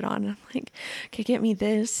want to put it on? And I'm like, okay, get me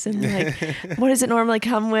this. And like, what does it normally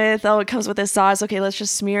come with? Oh, it comes with this sauce. Okay, let's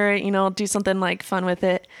just smear it, do something like fun with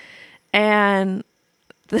it. And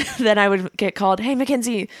then I would get called, hey,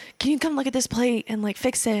 Mackenzie, can you come look at this plate and like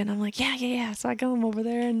fix it? And I'm like, yeah. So I come over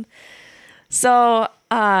there. And so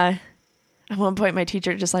at one point my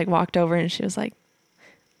teacher just like walked over and she was like,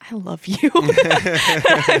 I love you. I'm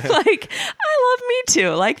like, I love me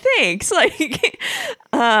too. Like, thanks. Like,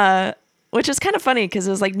 which is kind of funny because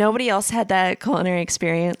it was like nobody else had that culinary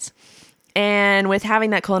experience. And with having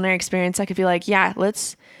that culinary experience, I could be like, yeah,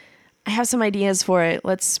 I have some ideas for it.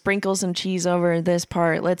 Let's sprinkle some cheese over this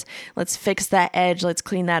part. Let's fix that edge. Let's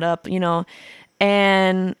clean that up,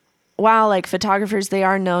 And while like photographers, they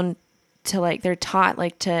are known to like, they're taught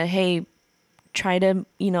like to, hey, try to,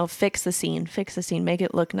 fix the scene, make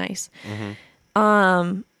it look nice.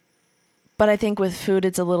 But I think with food,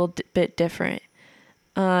 it's a little bit different.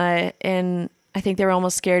 And I think they were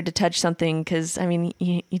almost scared to touch something because, I mean,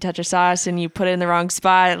 you touch a sauce and you put it in the wrong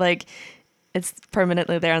spot, like it's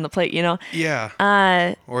permanently there on the plate,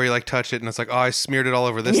 Yeah. Or you like touch it and it's like, oh, I smeared it all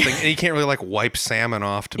over this thing. And you can't really like wipe salmon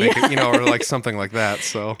off to make it, or like something like that.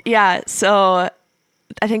 So yeah. So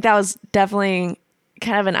I think that was definitely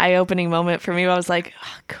kind of an eye-opening moment for me. I was like,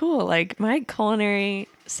 oh, cool. Like my culinary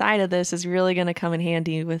side of this is really going to come in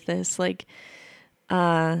handy with this. Like,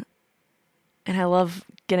 and I love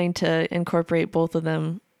getting to incorporate both of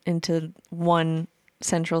them into one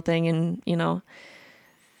central thing. And, yeah,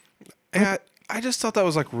 I just thought that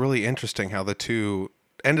was like really interesting how the two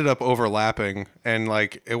ended up overlapping and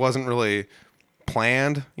like it wasn't really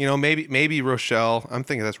planned. Maybe Rochelle. I'm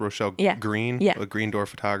thinking that's Rochelle Green. Yeah. Green Door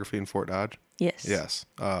Photography in Fort Dodge. Yes. Yes.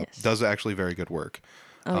 Does actually very good work.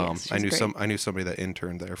 Yes, I knew somebody that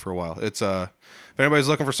interned there for a while. It's if anybody's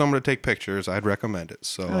looking for someone to take pictures, I'd recommend it.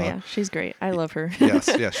 So she's great. I love her. Yes,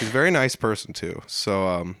 she's a very nice person too.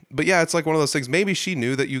 So but yeah, it's like one of those things. Maybe she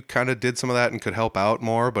knew that you kind of did some of that and could help out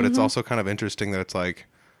more, but it's also kind of interesting that it's like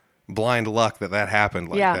blind luck that happened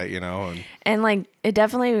like that, And like it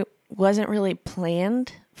definitely wasn't really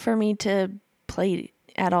planned for me to play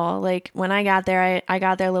at all. Like when I got there, I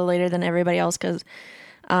got there a little later than everybody else because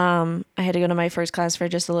I had to go to my first class for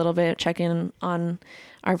just a little bit, check in on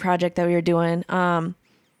our project that we were doing.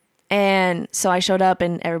 And so I showed up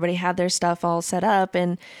and everybody had their stuff all set up.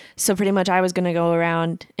 And so pretty much I was going to go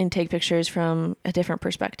around and take pictures from a different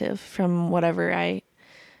perspective, from whatever I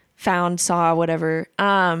found, saw, whatever.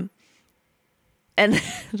 And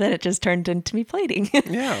then it just turned into me plating.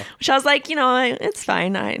 Yeah. Which I was like, it's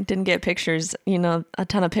fine. I didn't get pictures, a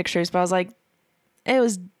ton of pictures, but I was like, it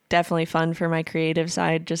was definitely fun for my creative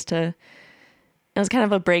side it was kind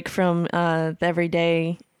of a break from the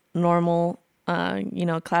everyday normal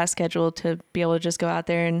class schedule to be able to just go out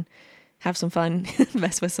there and have some fun,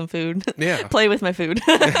 mess with some food, play with my food.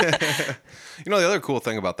 The other cool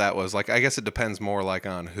thing about that was, like, I guess it depends more like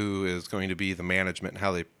on who is going to be the management and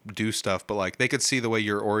how they do stuff, but like they could see the way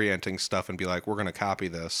you're orienting stuff and be like, we're going to copy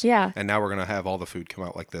this. Yeah. And now we're going to have all the food come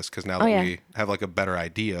out like this. Cause now that we have like a better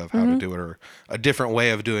idea of how to do it, or a different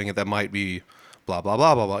way of doing it that might be blah, blah,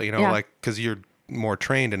 blah, blah, blah, like, cause you're more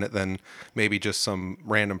trained in it than maybe just some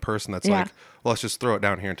random person that's like, well, let's just throw it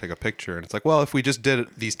down here and take a picture. And it's like, well, if we just did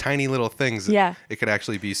these tiny little things, it could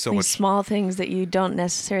actually be so much small things that you don't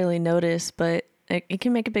necessarily notice, but it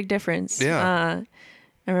can make a big difference. Yeah.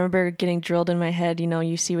 I remember getting drilled in my head,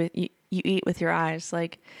 you see you eat with your eyes.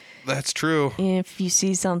 Like, that's true. If you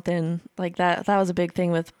see something like that was a big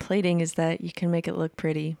thing with plating, is that you can make it look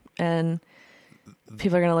pretty, and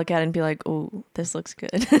people are going to look at it and be like, oh, this looks good.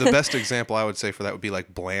 The best example I would say for that would be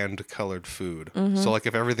like bland colored food. So like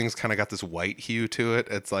if everything's kind of got this white hue to it,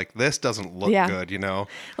 it's like, this doesn't look good,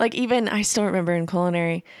 Like even, I still remember in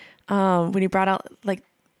culinary, when you brought out, like,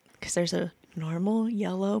 because there's a normal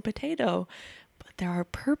yellow potato, but there are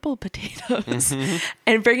purple potatoes,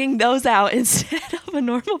 and bringing those out instead of a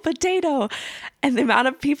normal potato, and the amount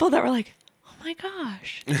of people that were like, oh my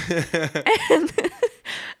gosh. And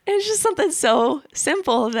it's just something so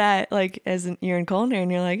simple that, like, you're in culinary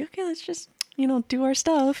and you're like, okay, let's just, do our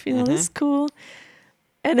stuff. This is cool.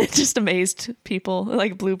 And it just amazed people,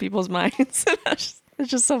 like blew people's minds. It's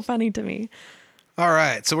just so funny to me. All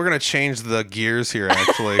right. So we're going to change the gears here,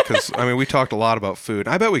 actually, because, we talked a lot about food.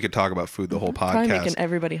 I bet we could talk about food the whole podcast. Probably making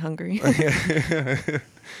everybody hungry.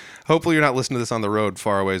 Hopefully you're not listening to this on the road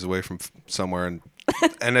far a ways away from somewhere.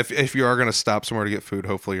 And if you are going to stop somewhere to get food,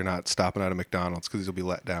 hopefully you're not stopping at a McDonald's, because you'll be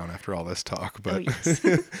let down after all this talk. But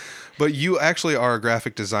but you actually are a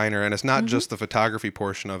graphic designer, and it's not just the photography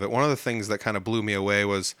portion of it. One of the things that kind of blew me away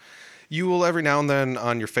was you will every now and then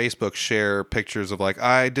on your Facebook share pictures of like,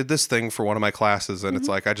 I did this thing for one of my classes, and it's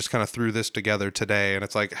like, I just kind of threw this together today. And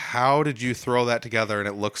it's like, how did you throw that together and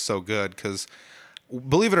it looks so good? Because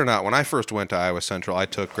believe it or not, when I first went to Iowa Central, I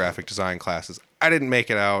took graphic design classes. I didn't make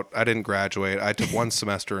it out. I didn't graduate. I took one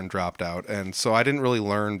semester and dropped out. And so I didn't really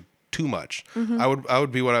learn too much. I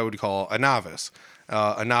would be what I would call a novice.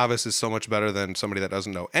 A novice is so much better than somebody that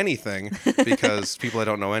doesn't know anything, because people that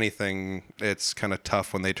don't know anything, it's kind of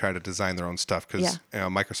tough when they try to design their own stuff, because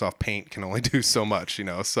Microsoft Paint can only do so much,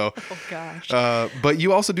 So, oh gosh. But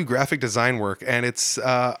you also do graphic design work, and it's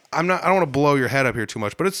I don't want to blow your head up here too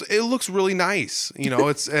much, but it looks really nice,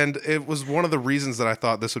 and it was one of the reasons that I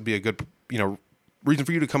thought this would be a good reason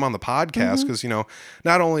for you to come on the podcast, because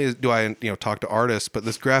not only do I talk to artists, but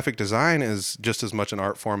this graphic design is just as much an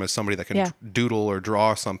art form as somebody that can doodle or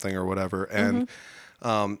draw something or whatever. And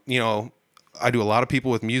I do a lot of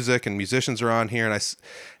people with music, and musicians are on here, and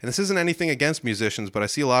this isn't anything against musicians, but I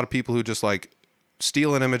see a lot of people who just like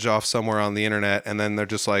steal an image off somewhere on the internet, and then they're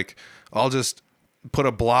just like, I'll just put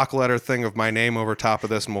a block letter thing of my name over top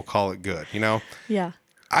of this and we'll call it good, Yeah.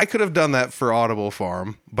 I could have done that for Audible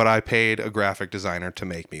Farm, but I paid a graphic designer to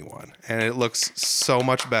make me one, and it looks so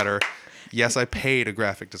much better. Yes, I paid a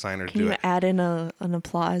graphic designer to do it. Can you add in an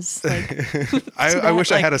applause? Like, I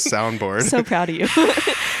wish I had a soundboard. So proud of you.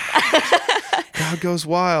 Crowd goes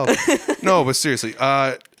wild. No, but seriously,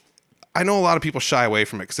 I know a lot of people shy away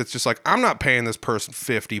from it because it's just like, I'm not paying this person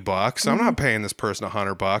 $50. I'm not paying this person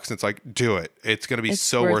 $100. And it's like, do it. It's going to be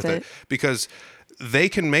so worth it, because they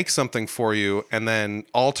can make something for you and then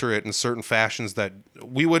alter it in certain fashions that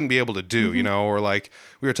we wouldn't be able to do, or like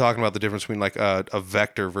we were talking about the difference between like a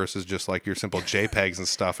vector versus just like your simple JPEGs and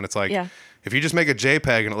stuff. And it's like, if you just make a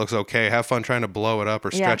JPEG and it looks okay, have fun trying to blow it up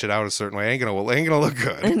or stretch it out a certain way. Ain't gonna look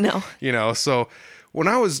good. No. So when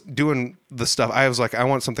I was doing the stuff, I was like, I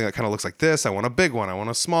want something that kind of looks like this. I want a big one. I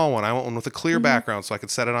want a small one. I want one with a clear background so I can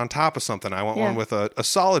set it on top of something. I want one with a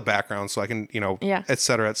solid background so I can, et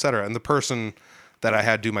cetera, et cetera. And the person that I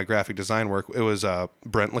had do my graphic design work, it was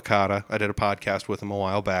Brent Licata. I did a podcast with him a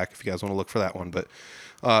while back, if you guys want to look for that one. But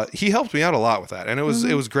he helped me out a lot with that. And it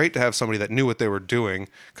was great to have somebody that knew what they were doing.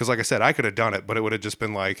 Because like I said, I could have done it, but it would have just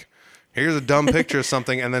been like, here's a dumb picture of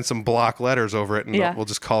something and then some block letters over it, and we'll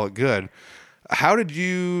just call it good. How did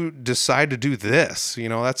you decide to do this?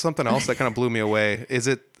 That's something else that kind of blew me away.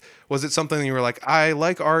 Was it something you were like, I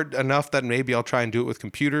like art enough that maybe I'll try and do it with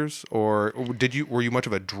computers? Or were you much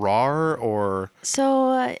of a drawer or?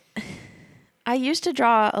 So I used to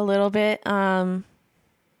draw a little bit,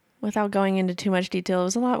 without going into too much detail. It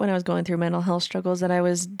was a lot when I was going through mental health struggles that I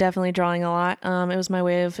was definitely drawing a lot. It was my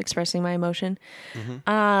way of expressing my emotion.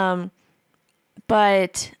 But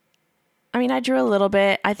I mean, I drew a little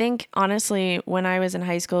bit. I think honestly, when I was in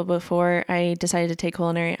high school before I decided to take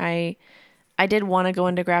culinary, I did want to go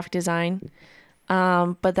into graphic design.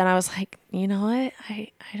 But then I was like, you know what?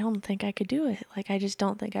 I don't think I could do it. Like, I just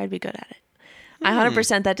don't think I'd be good at it.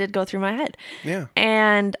 100% that did go through my head. Yeah.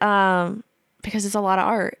 And, because it's a lot of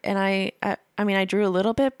art, and I mean, I drew a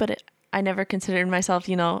little bit, but I never considered myself,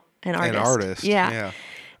 an artist. An artist. Yeah.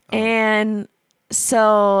 And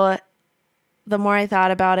so the more I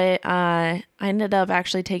thought about it, I ended up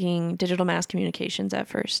actually taking digital mass communications at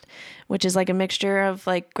first, which is like a mixture of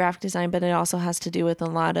like graphic design, but it also has to do with a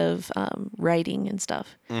lot of writing and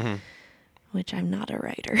stuff, which I'm not a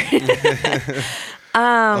writer.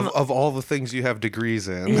 Of all the things you have degrees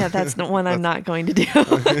in. Yeah, that's the one I'm not going to do.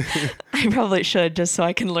 I probably should, just so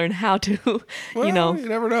I can learn how to, Well, you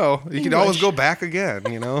never know. You can always go back again,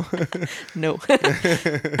 No.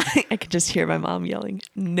 I could just hear my mom yelling,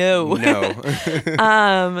 no.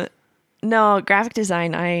 No. No, graphic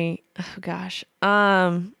design, I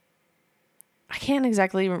can't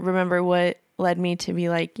exactly remember what led me to be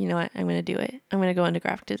like, you know what, I'm going to do it. I'm going to go into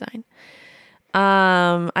graphic design.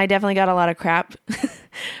 I definitely got a lot of crap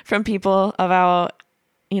from people about,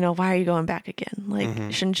 why are you going back again?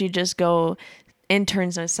 Like, shouldn't you just go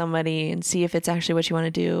interns with somebody and see if it's actually what you want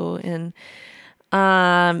to do? And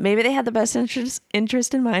maybe they had the best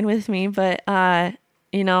interest in mind with me, but at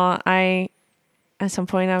some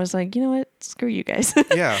point I was like, you know what, screw you guys.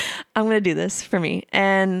 Yeah. I'm gonna do this for me,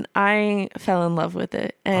 and I fell in love with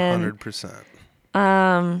it. And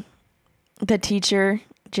 100%. the teacher,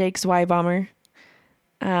 Jake Zweibaummer,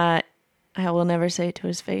 I will never say it to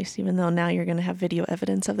his face, even though now you're going to have video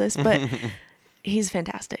evidence of this, but he's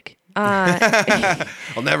fantastic.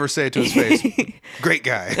 I'll never say it to his face. Great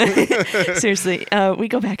guy. Seriously. We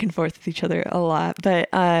go back and forth with each other a lot, but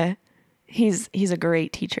he's a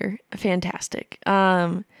great teacher. Fantastic.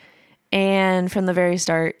 And from the very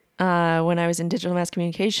start, when I was in digital mass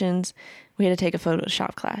communications, we had to take a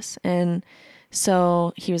Photoshop class. And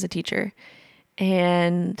so he was a teacher.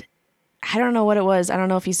 And I don't know what it was. I don't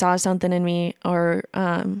know if he saw something in me or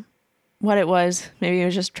what it was. Maybe he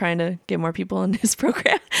was just trying to get more people in his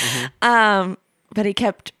program. But he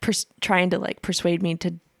kept trying to like persuade me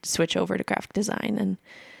to switch over to graphic design. And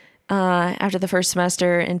after the first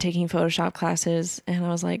semester and taking Photoshop classes, and I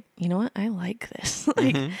was like, you know what? I like this.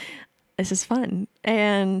 This is fun.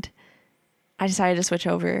 And I decided to switch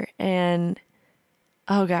over, and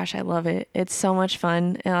oh gosh, I love it. It's so much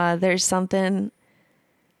fun. There's something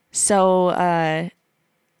so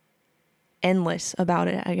endless about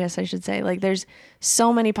it, I guess I should say. Like, there's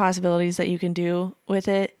so many possibilities that you can do with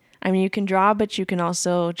it. I mean, you can draw, but you can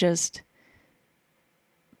also just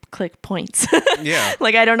click points. Yeah.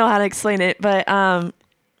 Like, I don't know how to explain it, but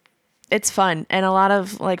it's fun. And a lot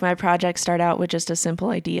of like my projects start out with just a simple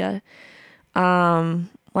idea.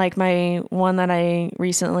 Like my one that I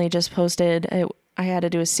recently just posted, I had to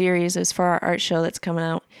do a series. It was for our art show that's coming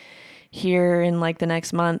out here in like the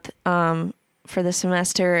next month for the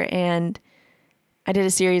semester. And I did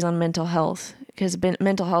a series on mental health because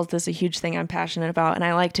mental health is a huge thing I'm passionate about. And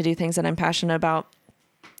I like to do things that I'm passionate about.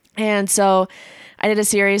 And so I did a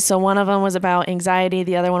series. So one of them was about anxiety.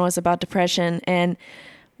 The other one was about depression. And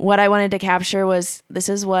what I wanted to capture was, this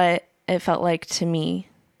is what it felt like to me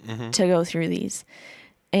to go through these.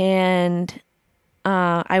 And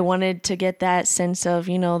I wanted to get that sense of,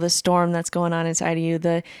 the storm that's going on inside of you,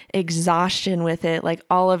 the exhaustion with it, like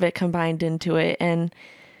all of it combined into it. And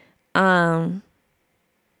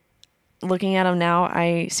looking at them now,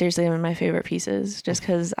 I seriously am in my favorite pieces just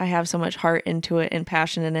because I have so much heart into it and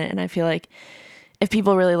passion in it. And I feel like if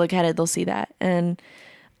people really look at it, they'll see that. And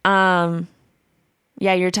yeah,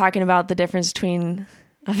 you're talking about the difference between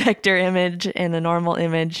a vector image and a normal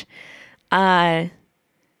image.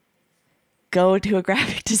 Go to a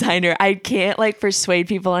graphic designer. I can't persuade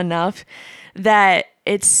people enough that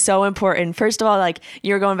it's so important. First of all,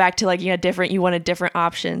 you're going back to you wanted different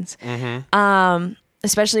options.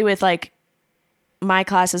 Especially with my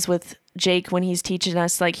classes with Jake, when he's teaching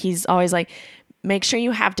us, he's always make sure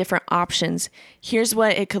you have different options. Here's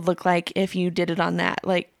what it could look like if you did it on that,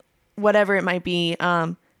 whatever it might be.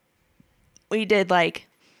 We did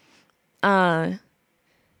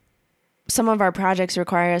some of our projects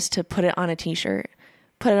require us to put it on a t-shirt,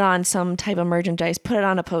 put it on some type of merchandise, put it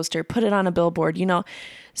on a poster, put it on a billboard,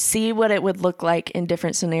 see what it would look like in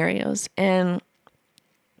different scenarios. And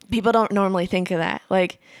people don't normally think of that.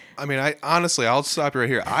 Like, I mean, I'll stop you right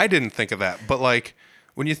here. I didn't think of that, but like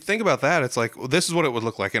when you think about that, it's like, well, this is what it would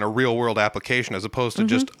look like in a real world application, as opposed to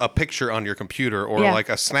just a picture on your computer or like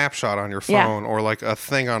a snapshot on your phone or like a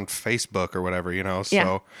thing on Facebook or whatever,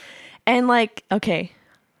 so. And like, okay,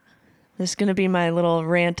 this is going to be my little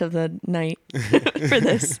rant of the night for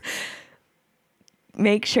this.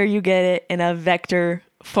 Make sure you get it in a vector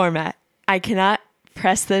format. I cannot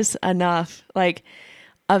press this enough. Like,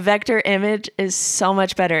 a vector image is so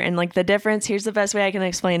much better. And like the difference, here's the best way I can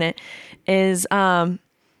explain it is, so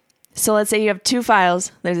let's say you have two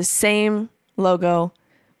files. They're the same logo.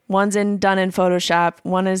 One's done in Photoshop.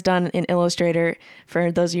 One is done in Illustrator. For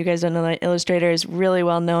those of you guys who don't know, that Illustrator is really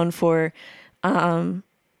well known for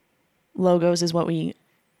logos is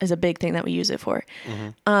a big thing that we use it for.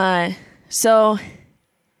 So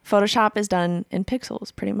Photoshop is done in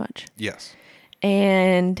pixels pretty much. Yes.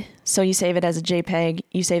 And so you save it as a JPEG.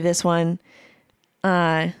 You save this one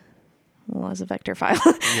as a vector file.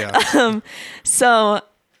 Yeah.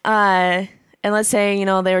 And let's say,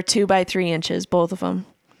 they were 2 by 3 inches, both of them.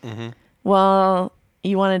 Well,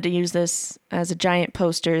 you wanted to use this as a giant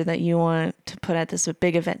poster that you want to put at this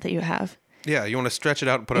big event that you have. Yeah, you want to stretch it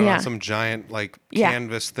out and put it on some giant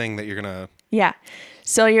canvas thing that you're going to... Yeah.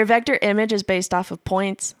 So your vector image is based off of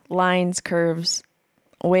points, lines, curves,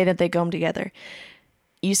 a way that they come together.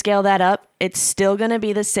 You scale that up, it's still going to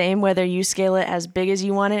be the same whether you scale it as big as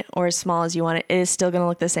you want it or as small as you want it. It is still going to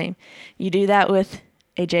look the same. You do that with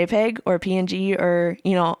a JPEG or PNG or,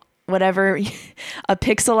 whatever, a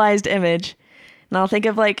pixelized image. Now think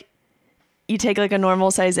of like, you take like a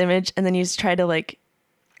normal size image and then you try to like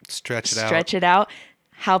stretch it out,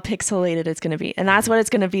 how pixelated it's going to be. And that's what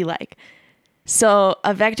it's going to be like. So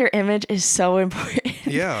a vector image is so important.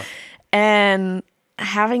 Yeah. And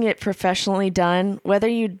having it professionally done, whether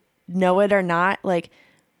you know it or not, like,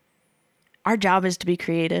 our job is to be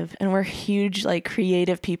creative, and we're huge, like,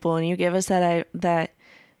 creative people. And you give us that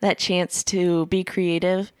chance to be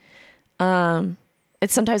creative.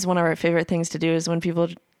 It's sometimes one of our favorite things to do is when people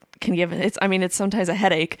can give it's sometimes a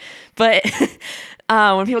headache, but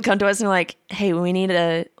when people come to us and they're like, hey, we need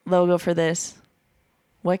a logo for this.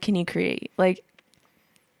 What can you create? Like,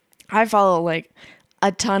 I follow like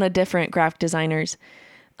a ton of different graphic designers,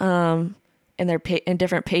 in in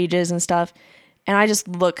different pages and stuff. And I just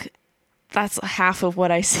look, that's half of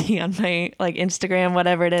what I see on my like Instagram,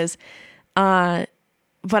 whatever it is. But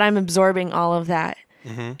I'm absorbing all of that.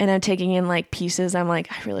 And I'm taking in like pieces. I'm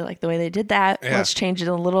like, I really like the way they did that. Yeah. Let's change it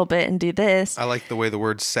a little bit and do this. I like the way the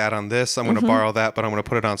word sat on this. I'm going to borrow that, but I'm going to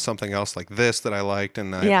put it on something else like this that I liked.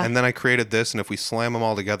 And and then I created this. And if we slam them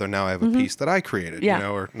all together, now I have a piece that I created,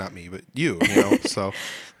 or not me, but you, so.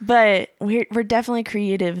 But we're definitely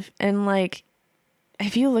creative. And like,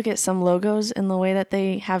 if you look at some logos and the way that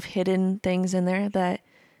they have hidden things in there that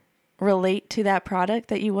relate to that product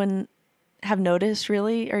that you wouldn't have noticed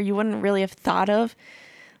really, or you wouldn't really have thought of,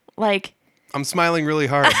 like, I'm smiling really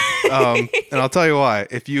hard. And I'll tell you why.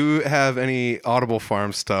 If you have any Audible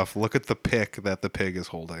Farm stuff, look at the pick that the pig is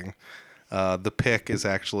holding. The pick is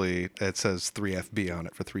actually, it says 3FB on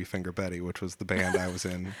it for Three Finger Betty, which was the band I was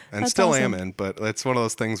in and still am in. But it's one of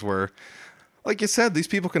those things where, like you said, these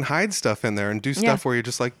people can hide stuff in there and do stuff where you're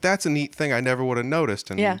just like, that's a neat thing I never would have noticed.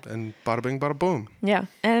 And bada bing, bada boom. Yeah.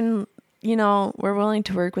 And we're willing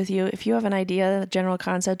to work with you. If you have an idea, a general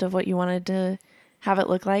concept of what you wanted to have it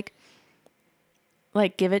look like,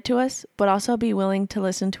 give it to us, but also be willing to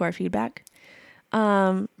listen to our feedback.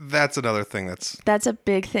 That's another thing that's a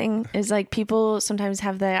big thing, is like people sometimes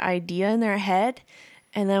have the idea in their head,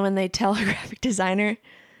 and then when they tell a graphic designer,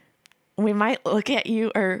 we might look at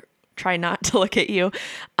you or try not to look at you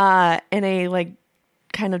in a like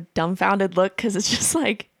kind of dumbfounded look, because it's just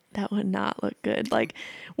like, that would not look good. Like,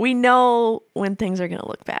 we know when things are going to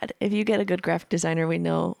look bad. If you get a good graphic designer, we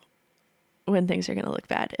know when things are going to look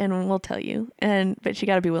bad, and we'll tell you. But you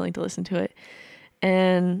got to be willing to listen to it.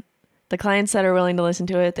 And the clients that are willing to listen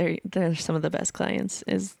to it, they're some of the best clients.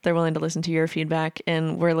 Is they're willing to listen to your feedback,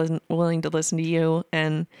 and we're willing to listen to you.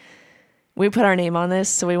 And we put our name on this,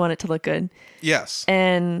 so we want it to look good. Yes.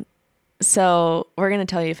 And so we're going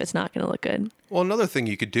to tell you if it's not going to look good. Well, another thing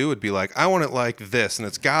you could do would be like, I want it like this, and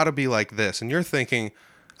it's got to be like this. And you're thinking,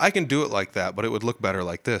 I can do it like that, but it would look better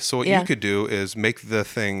like this. So what you could do is make the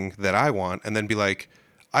thing that I want, and then be like,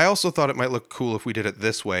 I also thought it might look cool if we did it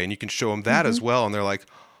this way. And you can show them that as well. And they're like,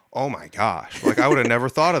 oh my gosh, like I would have never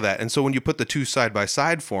thought of that. And so when you put the two side by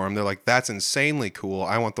side for them, they're like, that's insanely cool.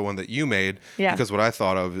 I want the one that you made Yeah. because what I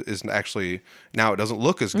thought of is actually now it doesn't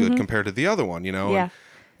look as good compared to the other one, you know? Yeah. And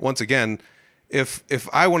once again, if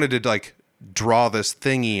I wanted to like draw this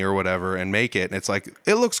thingy or whatever and make it, and it's like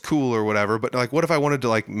it looks cool or whatever, but like what if I wanted to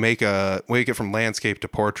like make it from landscape to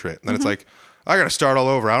portrait? And then it's like I got to start all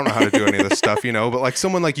over. I don't know how to do any of this stuff, you know, but like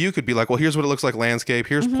someone like you could be like, well, here's what it looks like landscape.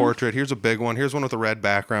 Here's portrait. Here's a big one. Here's one with a red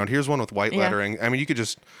background. Here's one with white Yeah. lettering. I mean, you could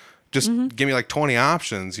just give me like 20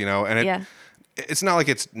 options, you know, and Yeah. it's not like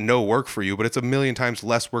it's no work for you, but it's a million times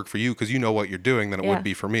less work for you because you know what you're doing than it Yeah. would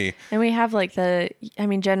be for me. And we have like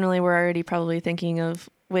generally we're already probably thinking of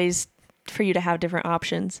ways for you to have different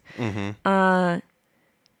options.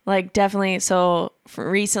 Like definitely. So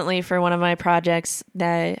recently for one of my projects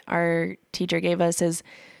that our teacher gave us is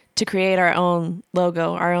to create our own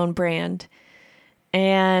logo, our own brand.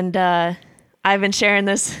 And I've been sharing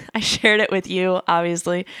this. I shared it with you,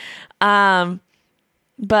 obviously. But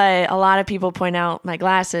a lot of people point out my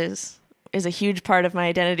glasses is a huge part of my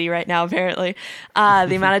identity right now, apparently.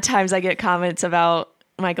 The amount of times I get comments about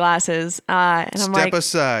my glasses. And I'm Step like,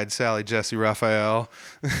 aside, Sally Jesse Raphael.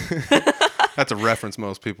 That's a reference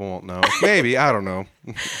most people won't know. Maybe, I don't know.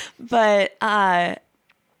 but as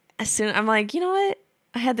soon I'm like, you know what?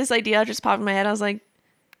 I had this idea just popped in my head. I was like,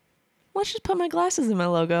 let's just put my glasses in my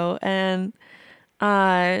logo. And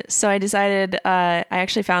so I decided, I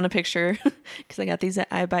actually found a picture because I got these at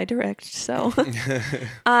iBuyDirect. So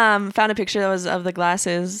found a picture that was of the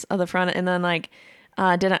glasses of the front and then like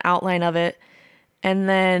did an outline of it and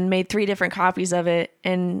then made 3 different copies of it.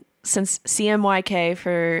 And since CMYK,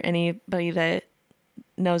 for anybody that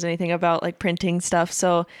knows anything about like printing stuff,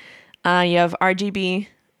 so you have RGB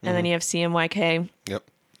and then you have CMYK. Yep.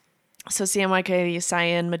 So CMYK, you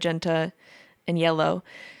cyan, magenta, and yellow.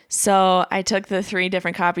 So I took the 3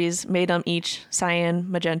 different copies, made them each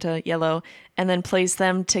cyan, magenta, yellow, and then placed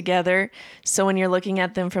them together. So when you're looking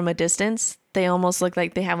at them from a distance, they almost look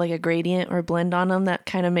like they have like a gradient or blend on them that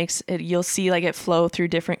kind of makes it, you'll see like it flow through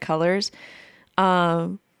different colors.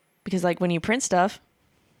 Because like when you print stuff,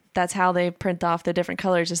 that's how they print off the different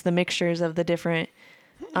colors, is the mixtures of the different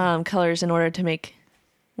colors in order to make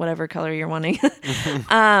whatever color you're wanting.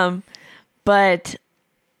 But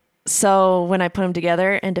so when I put them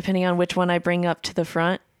together, and depending on which one I bring up to the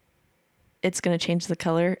front, it's going to change the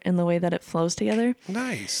color and the way that it flows together.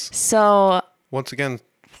 Nice. So Once again,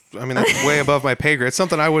 I mean, that's way above my pay grade. It's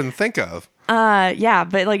something I wouldn't think of. yeah,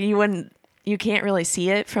 but like you can't really see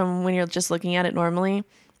it from when you're just looking at it normally.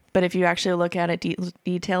 But if you actually look at it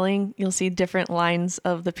detailing, you'll see different lines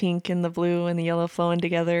of the pink and the blue and the yellow flowing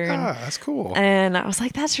together. And, That's cool. and I was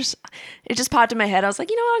like, it just popped in my head. I was like,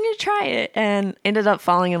 you know what, I'm going to try it. And ended up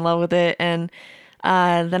falling in love with it. And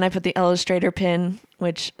then I put the Illustrator pin,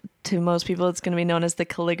 which to most people, it's going to be known as the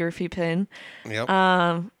calligraphy pin. Yep.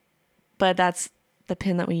 But that's the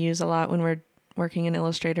pin that we use a lot when we're working in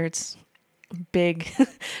Illustrator. It's a big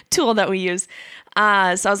tool that we use. So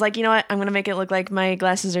I was like, you know what? I'm going to make it look like my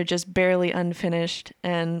glasses are just barely unfinished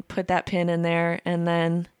and put that pin in there. And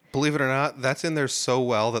then Believe it or not, that's in there so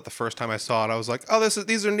well that the first time I saw it, I was like, oh,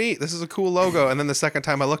 these are neat. This is a cool logo. And then the second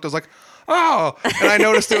time I looked, I was like, oh, and I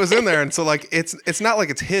noticed it was in there. And so like, it's not like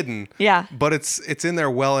it's hidden, Yeah. but it's in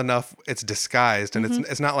there well enough. It's disguised and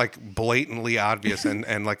it's not like blatantly obvious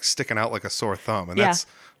and like sticking out like a sore thumb. And Yeah. that's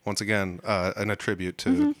once again, an attribute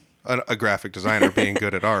to a graphic designer being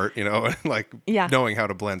good at art, you know, and like Yeah. knowing how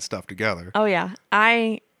to blend stuff together. Oh yeah.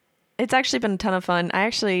 It's actually been a ton of fun.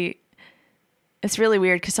 It's really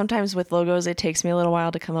weird because sometimes with logos, it takes me a little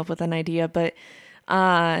while to come up with an idea, but,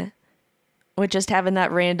 with just having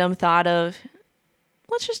that random thought of,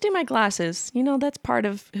 let's just do my glasses, you know, that's part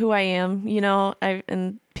of who I am, you know,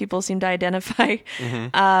 and people seem to identify,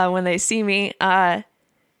 when they see me. So I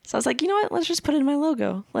was like, you know what, let's just put it in my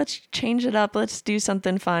logo. Let's change it up. Let's do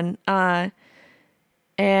something fun.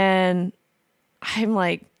 And I'm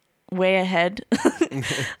like way ahead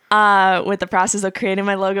with the process of creating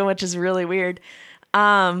my logo, which is really weird.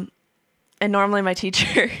 And normally my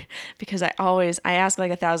teacher, because I ask like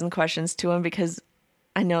 1,000 questions to him because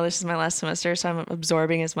I know this is my last semester, so I'm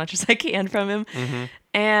absorbing as much as I can from him.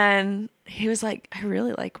 And he was like, I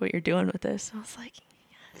really like what you're doing with this. I was like,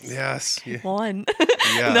 Yes. one.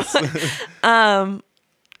 Yes.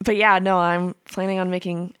 But yeah, no, I'm planning on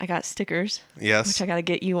I got stickers, Yes. which I got to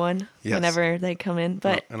get you one Yes. whenever they come in.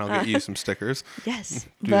 But And I'll get you some stickers. yes,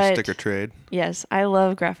 Do but a sticker trade. yes, I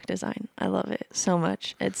love graphic design. I love it so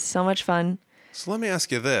much. It's so much fun. So let me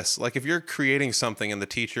ask you this. Like if you're creating something and the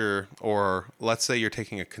teacher, or let's say you're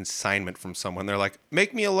taking a consignment from someone, they're like,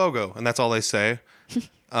 make me a logo. And that's all they say.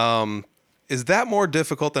 Is that more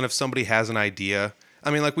difficult than if somebody has an idea?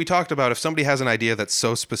 I mean, like we talked about, if somebody has an idea that's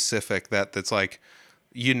so specific that's like,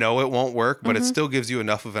 you know, it won't work, but it still gives you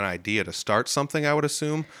enough of an idea to start something, I would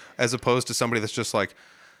assume, as opposed to somebody that's just like,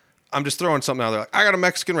 I'm just throwing something out there. Like, I got a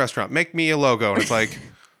Mexican restaurant, make me a logo. And it's like,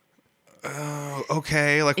 oh,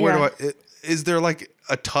 okay. Like, where do is there like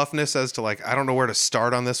a toughness as to like, I don't know where to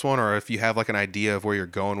start on this one, or if you have like an idea of where you're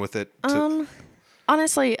going with it?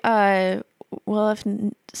 Honestly, well, if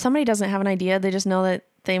somebody doesn't have an idea, they just know that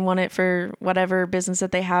they want it for whatever business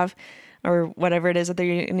that they have or whatever it is that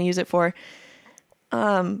they're going to use it for.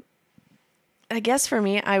 I guess for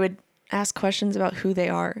me, I would ask questions about who they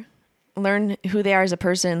are, learn who they are as a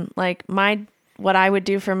person. Like what I would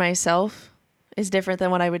do for myself is different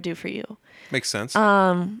than what I would do for you. Makes sense.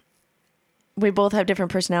 We both have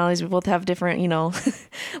different personalities. We both have different,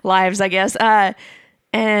 lives, I guess.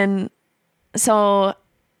 And so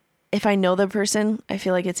if I know the person, I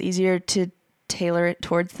feel like it's easier to tailor it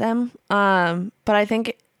towards them. But I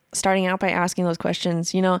think starting out by asking those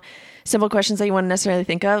questions, simple questions that you wouldn't necessarily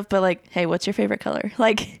think of, but like, hey, what's your favorite color?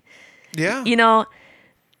 Like, yeah,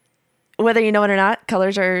 whether you know it or not,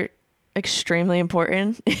 colors are extremely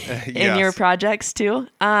important in your projects too.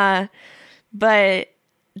 But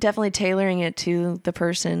definitely tailoring it to the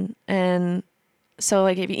person. And so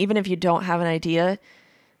like, even if you don't have an idea,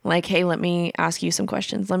 like, hey, let me ask you some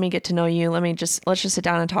questions. Let me get to know you. Let's just sit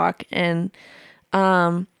down and talk and,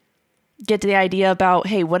 get to the idea about,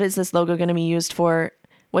 hey, what is this logo going to be used for?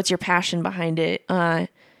 What's your passion behind it?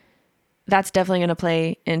 That's definitely going to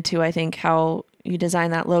play into, I think, how you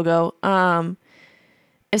design that logo.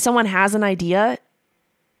 If someone has an idea,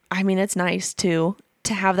 I mean, it's nice to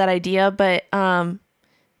have that idea, but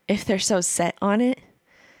if they're so set on it,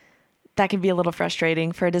 that can be a little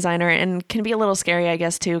frustrating for a designer and can be a little scary, I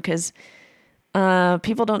guess, too, because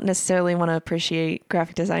people don't necessarily want to appreciate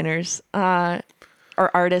graphic designers or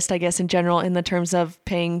artists, I guess, in general, in the terms of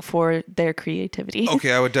paying for their creativity.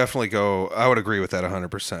 Okay, I would agree with that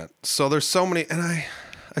 100%. So there's so many, and I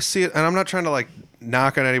see it, and I'm not trying to like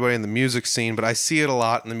knock on anybody in the music scene, but I see it a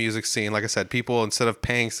lot in the music scene. Like I said, people, instead of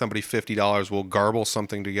paying somebody $50, will garble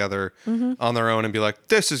something together on their own and be like,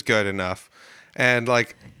 this is good enough. And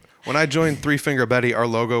like, when I joined Three Finger Betty, our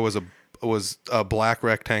logo was a black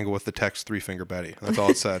rectangle with the text Three Finger Betty. That's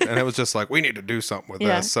all it said. And it was just like, we need to do something with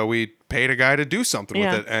this. So we paid a guy to do something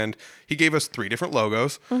with it. And he gave us 3 different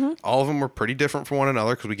logos. All of them were pretty different from one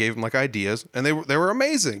another because we gave him like ideas. And they were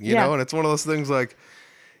amazing, you know? And it's one of those things like,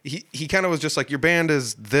 he kind of was just like, your band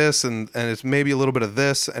is this and it's maybe a little bit of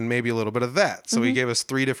this and maybe a little bit of that. So he gave us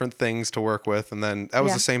 3 different things to work with. And then that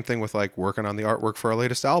was the same thing with like working on the artwork for our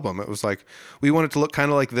latest album. It was like, we wanted to look kind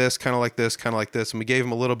of like this, kind of like this, kind of like this. And we gave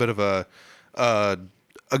him a little bit of a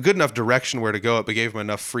good enough direction where to go, but gave him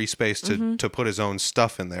enough free space to put his own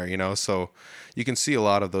stuff in there, So you can see a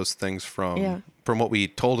lot of those things from what we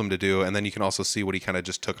told him to do. And then you can also see what he kind of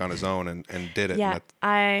just took on his own and did it. Yeah,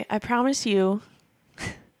 I promise you,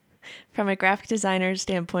 from a graphic designer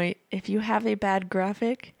standpoint, if you have a bad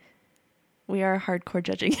graphic, we are hardcore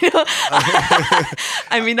judging you.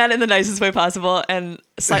 I mean that in the nicest way possible and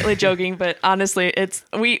slightly joking, but honestly, it's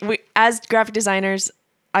we as graphic designers,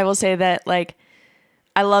 I will say that like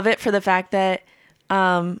I love it for the fact that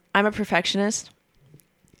I'm a perfectionist,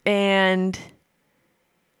 and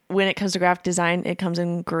when it comes to graphic design, it comes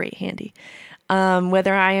in great handy.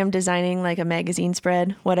 Whether I am designing like a magazine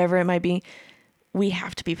spread, whatever it might be, we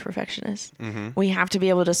have to be perfectionists. We have to be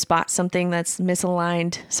able to spot something that's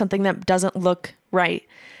misaligned, something that doesn't look right.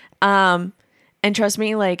 And trust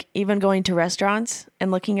me, like even going to restaurants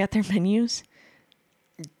and looking at their menus,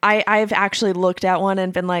 I've actually looked at one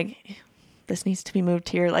and been like, this needs to be moved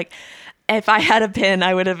here. Like if I had a pen,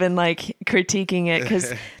 I would have been like critiquing it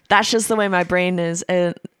because that's just the way my brain is.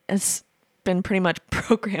 And it's been pretty much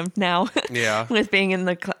programmed now with being in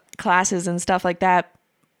the classes and stuff like that.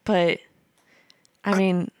 But I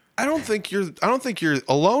mean, I don't think you're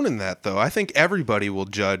alone in that though. I think everybody will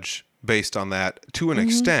judge based on that to an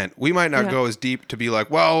extent. We might not go as deep to be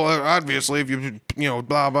like, well, obviously if you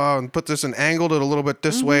blah blah and put this and angled it a little bit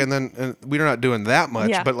this way, and then we're not doing that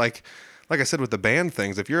much. But like I said with the band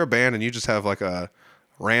things, if you're a band and you just have like a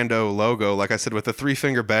rando logo, like I said with the Three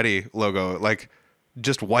Finger Betty logo, like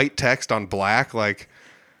just white text on black, like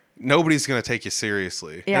nobody's gonna take you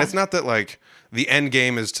seriously. And it's not that like the end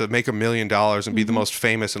game is to make $1 million and be the most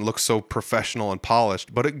famous and look so professional and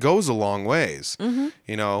polished, but it goes a long ways.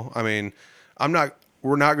 I mean,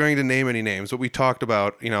 we're not going to name any names, but we talked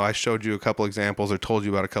about, I showed you a couple examples or told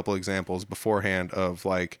you about a couple examples beforehand of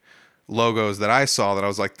like logos that I saw that I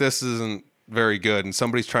was like, this isn't very good. And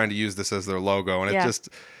somebody's trying to use this as their logo. And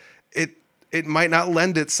it might not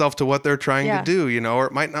lend itself to what they're trying Yeah. to do, you know, or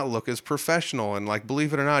it might not look as professional. And like,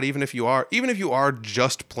 believe it or not, even if you are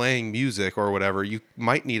just playing music or whatever, you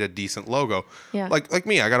might need a decent logo. Yeah. Like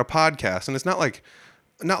me, I got a podcast, and it's not like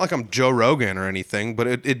I'm Joe Rogan or anything, but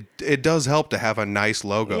it does help to have a nice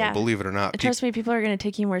logo, Yeah. believe it or not. Trust me, people are going to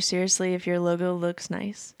take you more seriously if your logo looks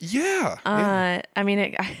nice. Yeah. Yeah. I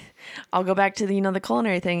mean, I'll go back to the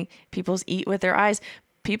culinary thing. People eat with their eyes.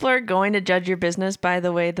 People are going to judge your business by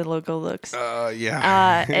the way the logo looks.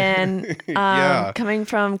 Yeah. And Yeah. coming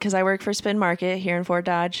from, because I work for Spin Market here in Fort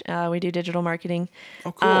Dodge, we do digital marketing.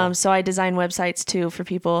 Oh, cool. So I design websites too for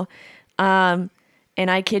people. And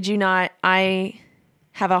I kid you not, I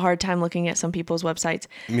have a hard time looking at some people's websites.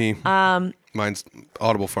 Me. Mine's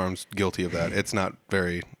Audible Farm's guilty of that. It's not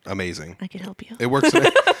very amazing. I can help you. It works.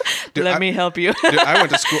 Dude, Let me help you. Dude, I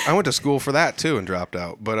went to school for that too and dropped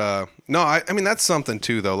out. But no, I mean that's something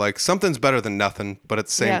too though. Like something's better than nothing. But at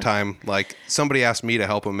the same Yeah. time, like somebody asked me to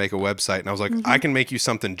help them make a website, and I was like, I can make you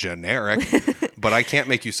something generic, but I can't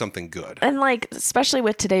make you something good. And like, especially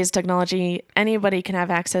with today's technology, anybody can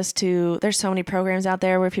have access to, there's so many programs out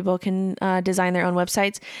there where people can design their own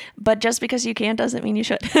websites, but just because you can doesn't mean you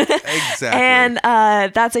should. Exactly. And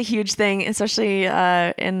that's a huge thing, especially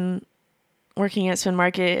in working at Spin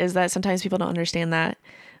Market, is that sometimes people don't understand that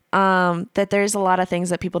there's a lot of things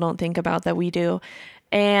that people don't think about that we do.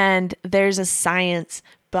 And there's a science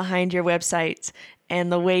behind your websites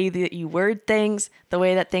and the way that you word things, the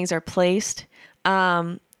way that things are placed.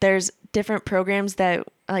 There's different programs that,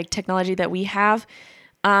 like technology that we have,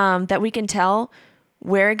 that we can tell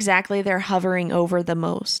where exactly they're hovering over the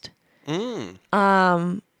most.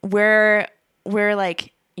 Where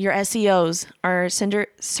like your SEOs are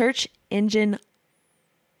search engine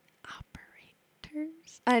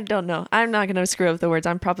operators. I don't know. I'm not going to screw up the words.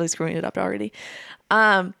 I'm probably screwing it up already.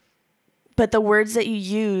 But the words that you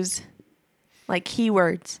use, like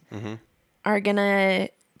keywords, are going to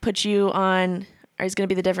put you on, is going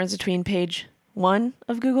to be the difference between page 1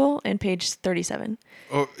 of Google and page 37.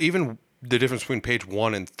 Or even the difference between page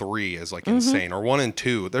 1 and 3 is like insane, or 1 and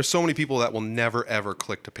 2. There's so many people that will never ever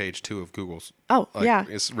click to page 2 of Google's. Oh, yeah.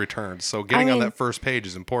 It's returns. So getting on mean, that first page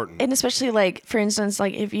is important. And especially like, for instance,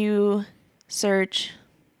 like if you search,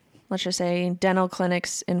 let's just say dental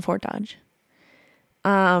clinics in Fort Dodge,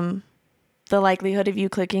 the likelihood of you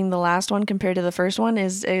clicking the last one compared to the first one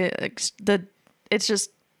is it's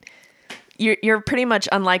just, you're pretty much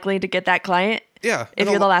unlikely to get that client. Yeah. If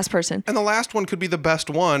you're the last person. And the last one could be the best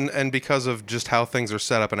one, and because of just how things are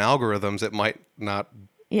set up in algorithms, it might not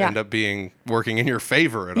end up being working in your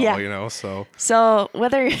favor at all, you know? So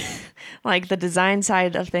whether like the design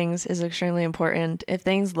side of things is extremely important. If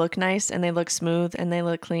things look nice and they look smooth and they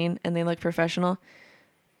look clean and they look professional,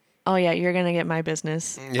 oh yeah, you're going to get my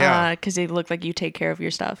business. Yeah. Because they look like you take care of your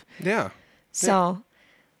stuff. Yeah. So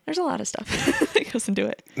there's a lot of stuff that goes into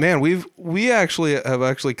it. Man, we actually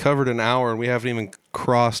have covered an hour, and we haven't even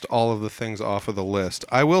crossed all of the things off of the list.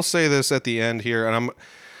 I will say this at the end here, and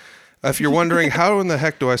if you're wondering how in the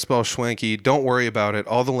heck do I spell Schwenke, don't worry about it.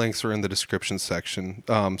 All the links are in the description section.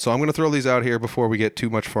 So I'm going to throw these out here before we get too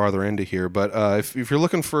much farther into here. But if you're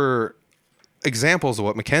looking for examples of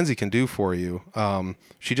what Mackenzie can do for you,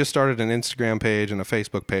 she just started an Instagram page and a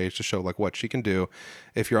Facebook page to show like what she can do.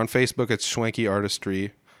 If you're on Facebook, it's Schwenke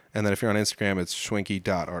Artistry. And then if you're on Instagram, it's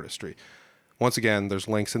schwenke.artistry. Once again, there's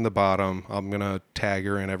links in the bottom. I'm going to tag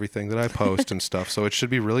her in everything that I post and stuff. So it should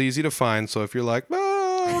be really easy to find. So if you're like,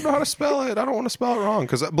 oh, I don't know how to spell it, I don't want to spell it wrong.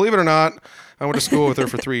 Because believe it or not, I went to school with her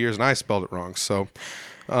for 3 years and I spelled it wrong. So,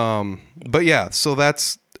 but yeah, so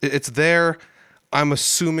it's there. I'm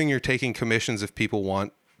assuming you're taking commissions if people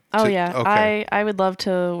want. Oh yeah. Okay. I would love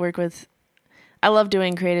to work with, I love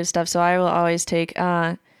doing creative stuff. So I will always take,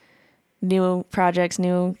 new projects,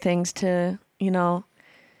 new things to,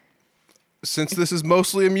 Since this is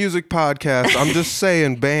mostly a music podcast, I'm just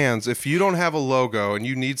saying, bands, if you don't have a logo and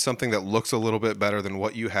you need something that looks a little bit better than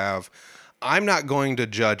what you have, I'm not going to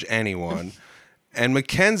judge anyone. And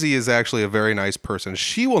Mackenzie is actually a very nice person.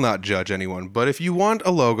 She will not judge anyone. But if you want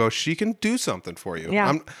a logo, she can do something for you.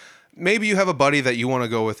 Yeah. Maybe you have a buddy that you want to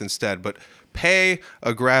go with instead, but pay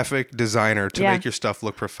a graphic designer to make your stuff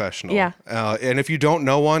look professional. Yeah. And if you don't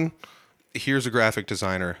know one, here's a graphic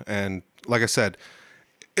designer. And like I said,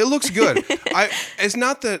 it looks good. It's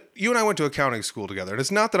not that you and I went to accounting school together. And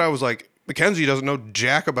it's not that I was like, Mackenzie doesn't know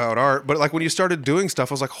jack about art. But like when you started doing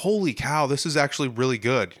stuff, I was like, holy cow, this is actually really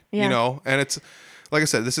good. Yeah. And it's, like I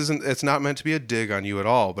said, it's not meant to be a dig on you at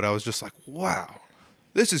all. But I was just like, wow,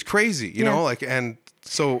 this is crazy. You know, like, and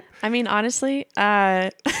so. I mean, honestly,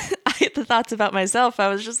 I had the thoughts about myself. I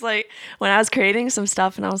was just like, when I was creating some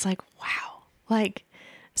stuff and I was like, wow, like,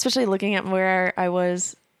 especially looking at where I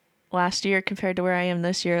was last year compared to where I am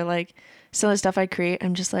this year, like some of the stuff I create,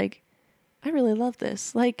 I'm just like, I really love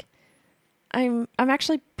this. Like, I'm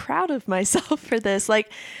actually proud of myself for this.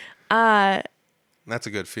 Like, That's a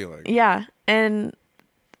good feeling. yeah. And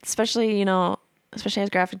especially, especially as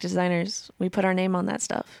graphic designers, we put our name on that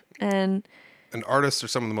stuff. And artists are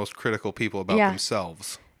some of the most critical people about Yeah.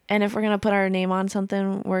 themselves. And if we're going to put our name on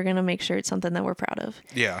something, we're going to make sure it's something that we're proud of.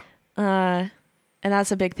 Yeah. And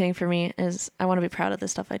that's a big thing for me is I want to be proud of the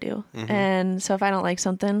stuff I do. And so if I don't like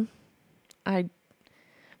something, I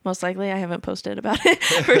haven't posted about it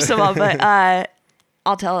first of all, but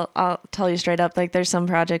I'll tell you straight up, like there's some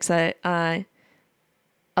projects that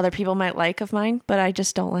other people might like of mine, but I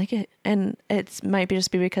just don't like it. And it might be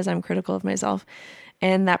just because I'm critical of myself.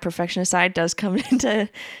 And that perfectionist side does come into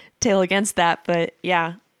tail against that. But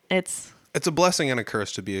yeah, it's a blessing and a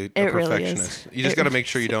curse to be a It really perfectionist. is. You just It got to really make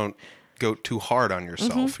sure you don't go too hard on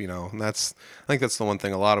yourself, And I think that's the one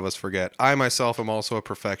thing a lot of us forget. I myself am also a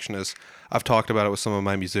perfectionist. I've talked about it with some of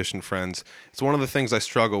my musician friends. It's one of the things I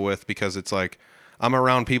struggle with because it's like I'm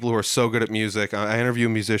around people who are so good at music. I interview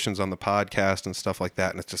musicians on the podcast and stuff like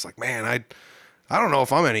that, and it's just like, man, I don't know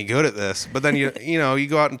if I'm any good at this. But then you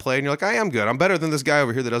go out and play and you're like, I am good. I'm better than this guy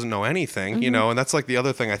over here that doesn't know anything, and that's like the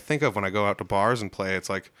other thing I think of when I go out to bars and play.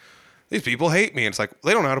 It's like, these people hate me. And it's like,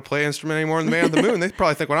 they don't know how to play an instrument anymore than the man on the moon. They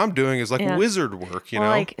probably think what I'm doing is like Yeah. wizard work, Well,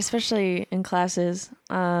 like especially in classes,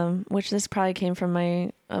 which this probably came from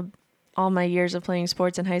my all my years of playing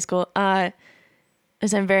sports in high school,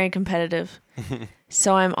 is I'm very competitive.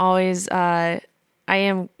 So I'm always I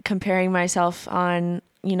am comparing myself on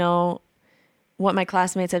what my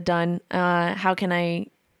classmates have done. How can I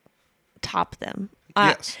top them?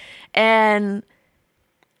 Yes. And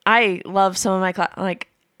I love some of my like.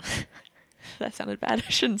 That sounded bad.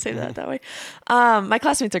 I shouldn't say that way. My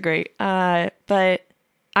classmates are great, but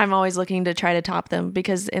I'm always looking to try to top them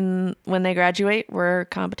because when they graduate, we're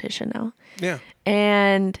competition now. Yeah.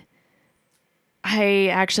 And I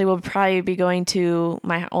actually will probably be going to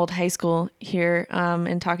my old high school here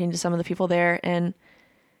and talking to some of the people there. And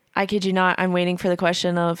I kid you not, I'm waiting for the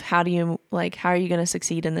question of how are you going to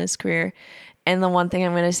succeed in this career? And the one thing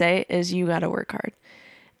I'm going to say is you got to work hard.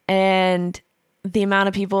 And the amount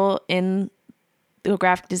of people in the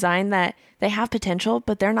graphic design that they have potential,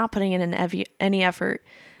 but they're not putting in any effort.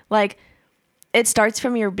 Like, it starts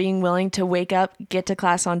from your being willing to wake up, get to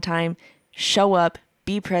class on time, show up,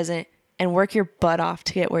 be present, and work your butt off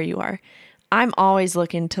to get where you are. I'm always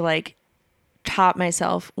looking to like top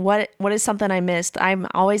myself. What is something I missed? I'm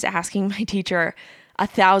always asking my teacher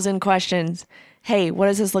 1,000 questions. Hey, what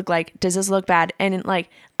does this look like? Does this look bad? And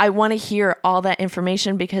like, I want to hear all that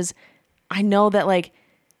information because I know that like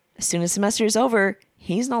as soon as semester is over,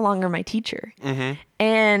 he's no longer my teacher.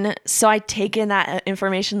 And so I take in that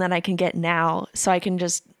information that I can get now so I can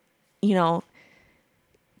just,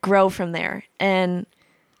 grow from there. And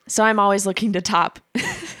so I'm always looking to top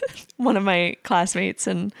one of my classmates.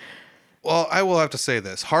 And Well, I will have to say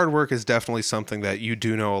this. Hard work is definitely something that you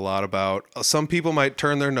do know a lot about. Some people might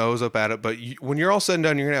turn their nose up at it, but when you're all said and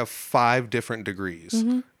done, you're going to have 5 different degrees.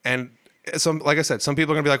 And like I said, some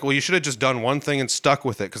people are going to be like, well, you should have just done one thing and stuck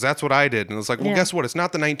with it because that's what I did. And it's like, well, Yeah. guess what? It's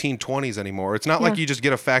not the 1920s anymore. It's not like you just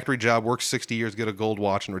get a factory job, work 60 years, get a gold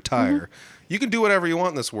watch, and retire. You can do whatever you want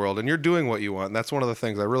in this world, and you're doing what you want. And that's one of the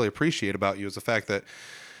things I really appreciate about you is the fact that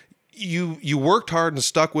you worked hard and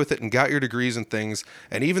stuck with it and got your degrees and things.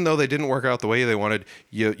 And even though they didn't work out the way they wanted,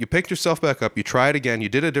 you picked yourself back up, you tried again, you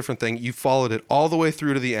did a different thing, you followed it all the way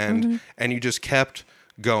through to the end, and you just kept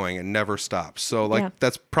going and never stopped. So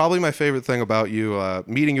that's probably my favorite thing about you,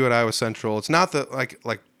 meeting you at Iowa Central. It's not that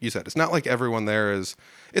like you said, it's not like everyone there is,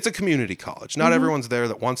 it's a community college. Not everyone's there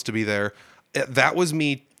that wants to be there. That was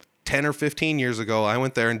me 10 or 15 years ago. I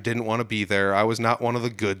went there and didn't want to be there. I was not one of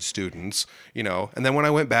the good students, and then when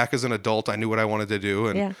I went back as an adult, I knew what I wanted to do.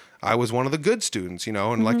 And I was one of the good students,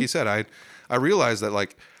 and like you said, I realized that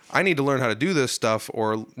like, I need to learn how to do this stuff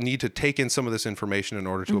or need to take in some of this information in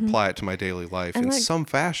order to apply it to my daily life in some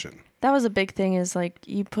fashion. that was a big thing is like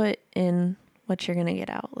you put in what you're going to get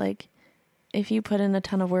out. Like if you put in a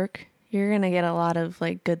ton of work, you're going to get a lot of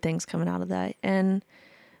like good things coming out of that. And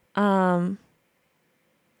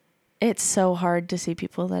it's so hard to see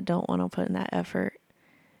people that don't want to put in that effort.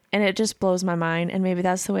 And it just blows my mind. And maybe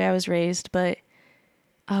that's the way I was raised, but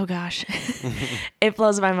oh gosh, it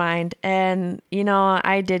blows my mind. And,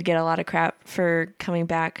 I did get a lot of crap for coming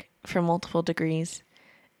back for multiple degrees.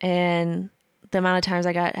 And the amount of times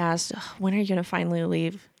I got asked, when are you going to finally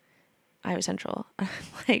leave Iowa Central?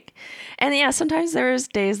 Sometimes there was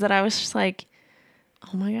days that I was just like,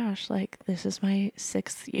 oh my gosh, like this is my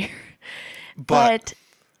 6th year. But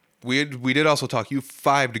We did also talk. You have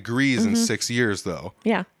 5 degrees in 6 years, though.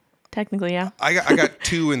 Yeah, technically, yeah. I got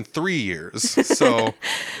 2 in 3 years. So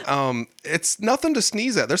it's nothing to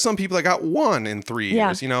sneeze at. There's some people that got 1 in 3 Yeah.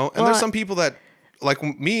 years, you know? And Well, there's some people that, like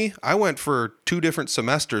me, I went for 2 different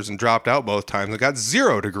semesters and dropped out both times. I got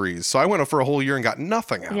 0 degrees. So I went for a whole year and got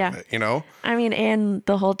nothing out Yeah. of it, you know? I mean, and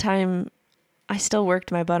the whole time, I still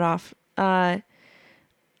worked my butt off.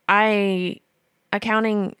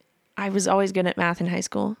 Accounting, I was always good at math in high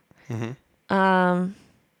school. And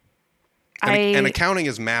accounting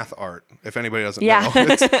is math art, if anybody doesn't Yeah. know.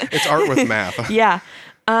 It's art with math. Yeah.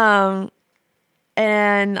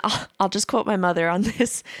 And I'll just quote my mother on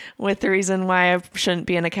this with the reason why I shouldn't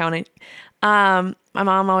be in accounting. My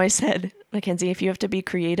mom always said, Mackenzie, if you have to be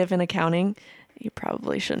creative in accounting, you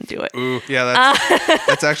probably shouldn't do it. Ooh, yeah,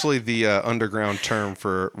 that's actually the underground term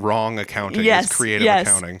for wrong accounting. Yes, is creative yes.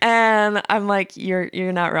 accounting. And I'm like,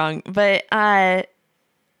 you're not wrong. But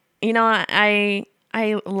you know, I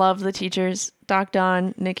love the teachers, Doc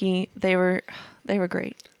Don, Nikki. They were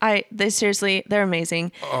great. They're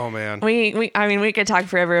amazing. Oh man. We could talk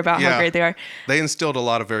forever about how great they are. They instilled a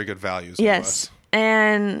lot of very good values in Yes.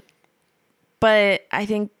 us. But I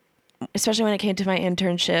think, especially when it came to my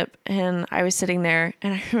internship and I was sitting there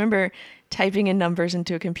and I remember typing in numbers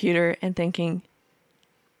into a computer and thinking,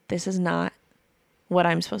 this is not what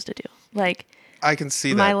I'm supposed to do. Like, I can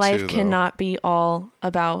see that my life too, though. cannot be all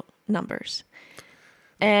about numbers.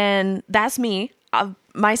 And that's me.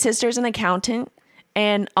 My sister's an accountant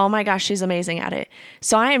and oh my gosh, she's amazing at it.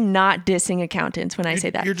 So I am not dissing accountants when I say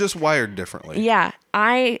that. You're just wired differently. Yeah,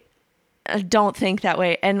 I don't think that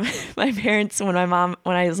way. And my parents, when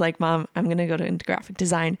I was like, Mom, I'm going to go into graphic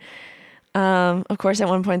design. Of course, at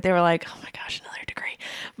one point they were like, oh my gosh, another degree.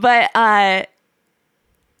 But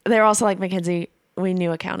they were also like, Mackenzie, we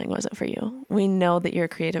knew accounting wasn't for you. We know that you're a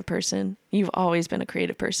creative person. You've always been a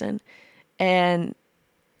creative person. And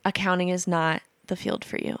accounting is not the field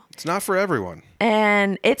for you. It's not for everyone.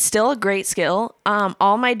 And it's still a great skill.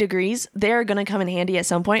 All my degrees, they're going to come in handy at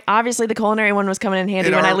some point. Obviously, the culinary one was coming in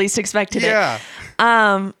handy when I least expected it. Yeah.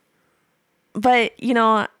 But, you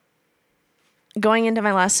know, going into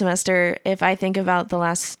my last semester, if I think about the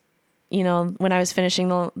last, you know, when I was finishing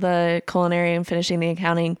the culinary and finishing the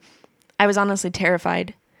accounting, I was honestly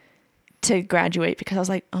terrified to graduate because I was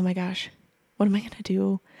like, oh my gosh, what am I going to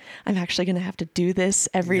do? I'm actually going to have to do this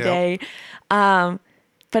every day.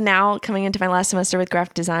 But now coming into my last semester with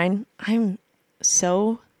graphic design, I'm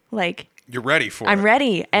so like, You're ready for it. I'm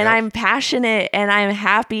ready and Yep. I'm passionate and I'm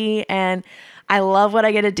happy and I love what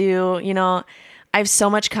I get to do. You know, I have so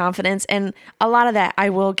much confidence and a lot of that I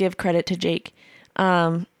will give credit to Jake.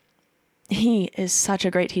 He is such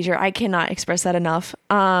a great teacher. I cannot express that enough.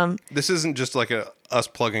 This isn't just like us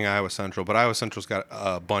plugging Iowa Central, but Iowa Central's got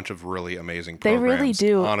a bunch of really amazing They programs. really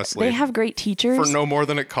do. Honestly. They have great teachers. For no more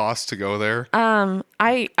than it costs to go there. I'm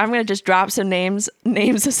going to just drop some names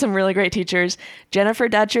of some really great teachers. Jennifer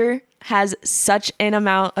Dutcher has such an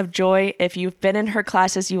amount of joy. If you've been in her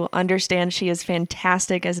classes, you will understand she is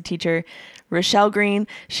fantastic as a teacher. Rochelle Green,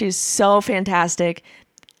 she's so fantastic.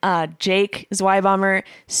 Jake Zweibaummer,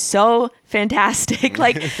 so fantastic.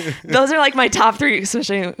 Like those are like my top 3,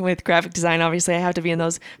 especially with graphic design. Obviously I have to be in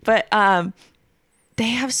those, but, they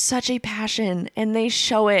have such a passion and they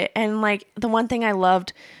show it. And like the one thing I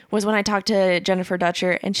loved was when I talked to Jennifer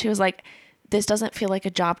Dutcher and she was like, this doesn't feel like a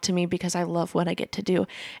job to me because I love what I get to do.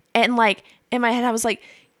 And like in my head, I was like,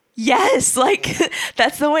 yes, like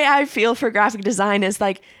that's the way I feel for graphic design is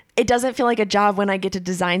like, it doesn't feel like a job when I get to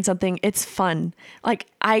design something. It's fun. Like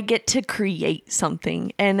I get to create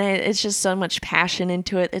something and it's just so much passion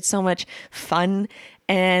into it. It's so much fun.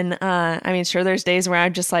 And, I mean, sure, there's days where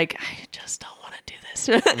I'm just like, I just don't want to do this.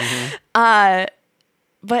 Mm-hmm.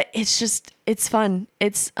 But it's fun.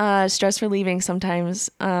 It's, stress relieving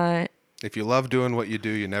sometimes. If you love doing what you do,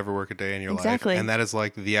 you never work a day in your Exactly. life. And that is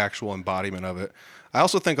like the actual embodiment of it. I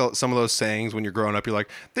also think some of those sayings when you're growing up, you're like,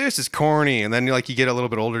 this is corny. And then you get a little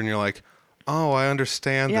bit older and you're like, oh, I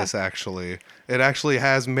understand this actually. It actually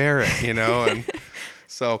has merit, you know? And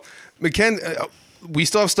so, we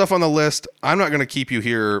still have stuff on the list. I'm not going to keep you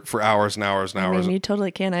here for hours and hours and hours. I mean, you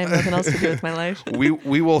totally can. I have nothing else to do with my life.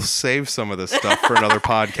 We will save some of this stuff for another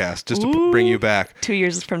podcast just to bring you back. 2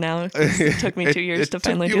 years from now. It took me 2 years to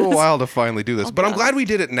finally do this. It took you this. a while to finally do this. But I'm glad we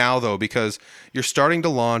did it now, though, because you're starting to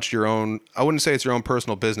launch your own, I wouldn't say it's your own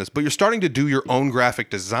personal business, but you're starting to do your own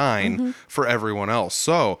graphic design for everyone else.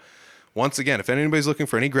 So, once again, if anybody's looking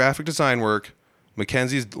for any graphic design work,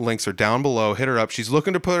 Mackenzie's links are down below. Hit her up. She's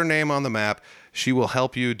looking to put her name on the map. She will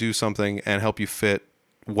help you do something and help you fit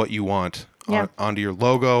what you want onto your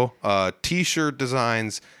logo, t-shirt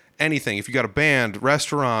designs, anything. If you got a band,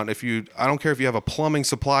 restaurant, I don't care if you have a plumbing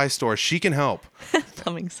supply store, she can help.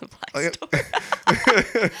 Plumbing supply Like, store.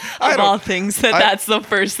 Of all things, that's the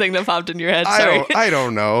first thing that popped in your head. Sorry. I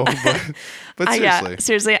don't know, but seriously.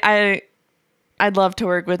 Seriously, I'd love to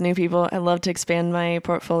work with new people. I'd love to expand my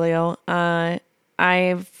portfolio.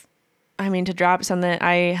 To drop something,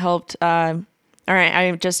 I helped.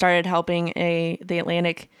 I just started helping the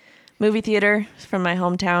Atlantic movie theater from my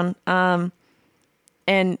hometown,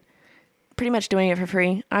 and pretty much doing it for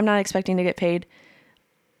free. I'm not expecting to get paid.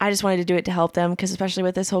 I just wanted to do it to help them because, especially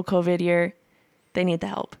with this whole COVID year, they need the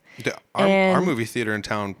help. Yeah, our movie theater in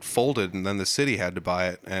town folded, and then the city had to buy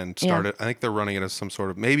it and started. I think they're running it as some sort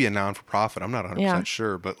of maybe a non-for-profit. I'm not 100%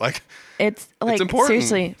 sure, but it's important.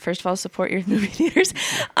 Seriously. First of all, support your movie theaters.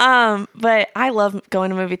 But I love going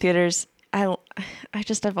to movie theaters. I've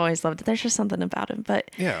always loved it. There's just something about it.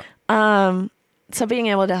 But yeah. So being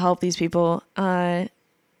able to help these people,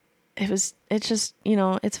 it's just,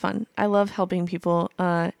 it's fun. I love helping people.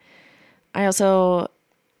 I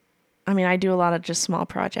do a lot of just small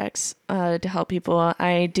projects to help people.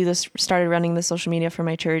 I started running the social media for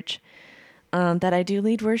my church that I do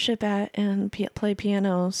lead worship at and play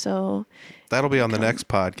piano. So that'll be on the next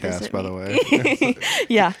podcast, by the way.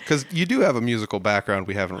 Yeah. Because you do have a musical background.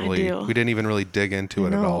 We didn't even really dig into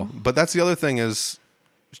it at all. But that's the other thing is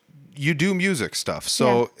you do music stuff.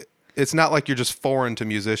 So it's not like you're just foreign to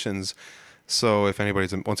musicians. So if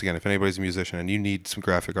anybody's a musician and you need some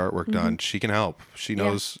graphic artwork done, she can help. She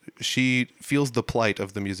knows, she feels the plight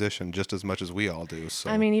of the musician just as much as we all do.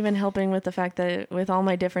 So even helping with the fact that with all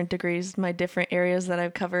my different degrees, my different areas that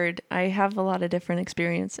I've covered, I have a lot of different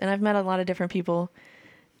experience and I've met a lot of different people.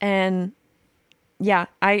 And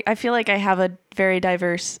I feel like I have a very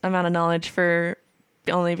diverse amount of knowledge for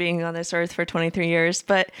only being on this earth for 23 years.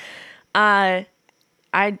 But I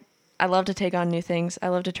love to take on new things. I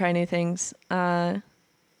love to try new things. I'm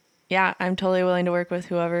totally willing to work with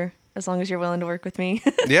whoever, as long as you're willing to work with me.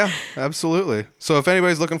 Yeah, absolutely. So if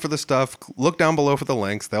anybody's looking for the stuff, look down below for the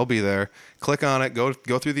links. They'll be there. Click on it. Go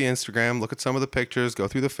through the Instagram. Look at some of the pictures. Go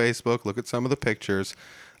through the Facebook. Look at some of the pictures.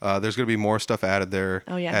 There's going to be more stuff added there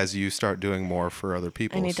as you start doing more for other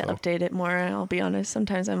people. I need to update it more. I'll be honest.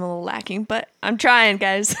 Sometimes I'm a little lacking, but I'm trying,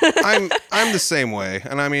 guys. I'm the same way.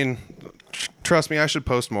 And trust me, I should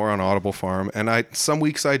post more on Audible Farm. And some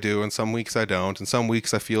weeks I do, and some weeks I don't. And some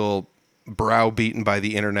weeks I feel browbeaten by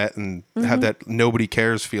the internet and have that nobody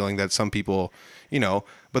cares feeling that some people,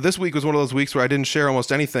 But this week was one of those weeks where I didn't share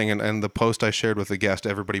almost anything. And the post I shared with the guest,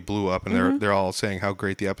 everybody blew up. And they're all saying how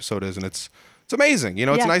great the episode is. And it's amazing.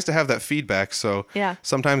 It's nice to have that feedback. So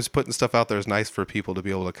sometimes putting stuff out there is nice for people to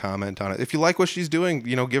be able to comment on it. If you like what she's doing,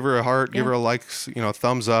 give her a heart, give her a like,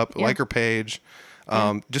 thumbs up, like her page.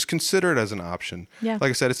 Just consider it as an option. Yeah.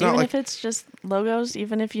 Like I said, it's not even if it's just logos,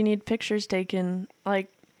 even if you need pictures taken,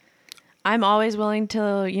 I'm always willing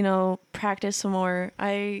to, practice some more.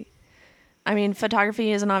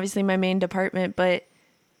 Photography isn't obviously my main department, but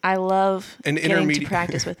I love getting to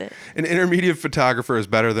practice with it. An intermediate photographer is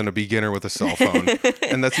better than a beginner with a cell phone.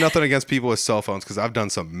 And that's nothing against people with cell phones, because I've done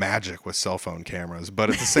some magic with cell phone cameras, but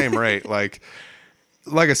at the same rate, like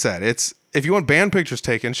I said, if you want band pictures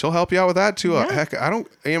taken, she'll help you out with that too. Yeah. Heck,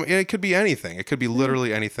 it could be anything. It could be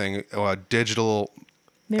literally anything. Digital.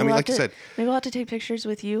 Maybe you said, maybe we'll have to take pictures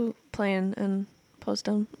with you playing and post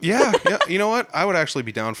them. Yeah. You know what? I would actually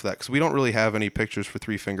be down for that, because we don't really have any pictures for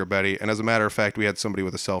Three Finger Betty. And as a matter of fact, we had somebody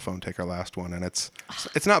with a cell phone take our last one, and it's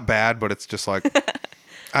not bad, but it's just like,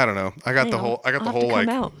 I don't know. I got the whole like,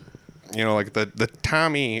 out. Like the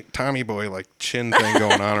Tommy boy like chin thing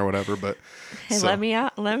going on or whatever. But hey, let me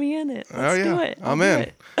out. Let me in it. Let's do it. I'm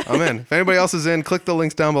in. If anybody else is in, click the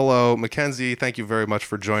links down below. Mackenzie, thank you very much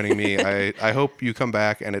for joining me. I hope you come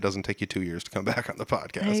back and it doesn't take you 2 years to come back on the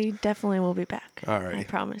podcast. I definitely will be back. All right. I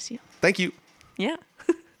promise you. Thank you. Yeah.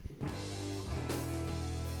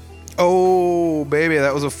 Oh, baby,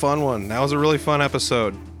 that was a fun one. That was a really fun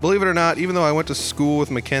episode. Believe it or not, even though I went to school with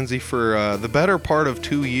Mackenzie for the better part of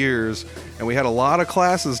 2 years, and we had a lot of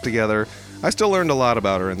classes together, I still learned a lot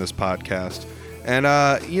about her in this podcast. And,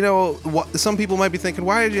 some people might be thinking,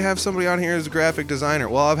 why did you have somebody on here as a graphic designer?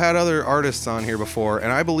 Well, I've had other artists on here before,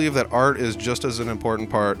 and I believe that art is just as an important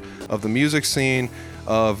part of the music scene,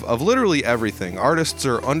 of literally everything. Artists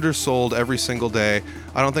are undersold every single day.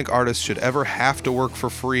 I don't think artists should ever have to work for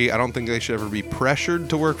free. I don't think they should ever be pressured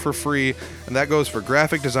to work for free. And that goes for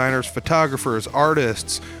graphic designers, photographers,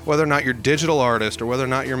 artists, whether or not you're a digital artist or whether or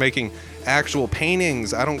not you're making actual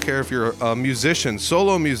paintings. I don't care if you're a musician,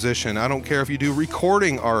 solo musician. I don't care if you do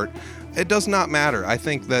recording art. it does not matter. I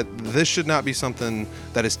think that this should not be something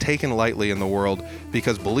that is taken lightly in the world,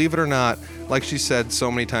 because believe it or not, like she said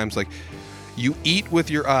so many times, like, you eat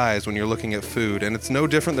with your eyes when you're looking at food, and it's no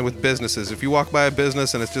different than with businesses. If you walk by a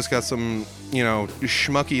business and it's just got some,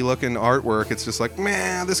 schmucky looking artwork, it's just like,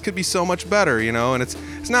 man, this could be so much better, and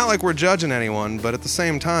it's not like we're judging anyone, but at the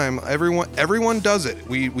same time, everyone does it.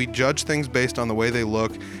 We judge things based on the way they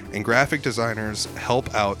look, and graphic designers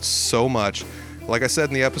help out so much. Like I said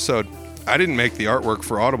in the episode, I didn't make the artwork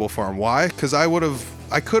for Audible Farm. Why? Because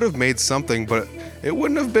I could have made something, but it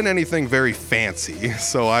wouldn't have been anything very fancy.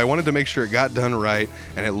 So I wanted to make sure it got done right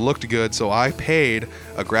and it looked good. So I paid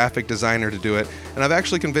a graphic designer to do it. And I've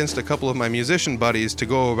actually convinced a couple of my musician buddies to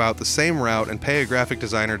go about the same route and pay a graphic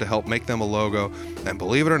designer to help make them a logo. And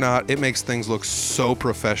believe it or not, it makes things look so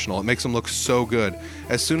professional. It makes them look so good.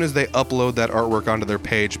 As soon as they upload that artwork onto their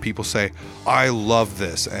page, people say, I love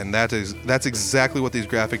this. And that's exactly what these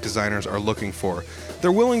graphic designers are looking for.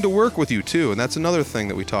 They're willing to work with you too, and that's another thing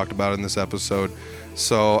that we talked about in this episode.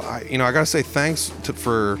 So I gotta say thanks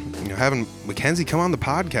for having Mackenzie come on the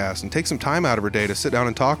podcast and take some time out of her day to sit down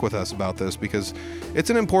and talk with us about this, because it's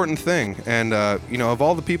an important thing. And of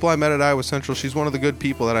all the people I met at Iowa Central, she's one of the good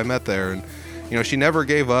people that I met there. And she never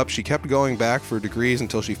gave up. She kept going back for degrees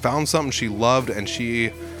until she found something she loved, and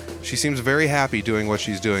she seems very happy doing what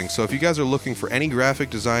she's doing. So if you guys are looking for any graphic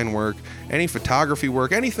design work, any photography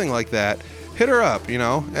work, anything like that, hit her up,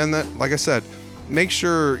 and that, like I said, make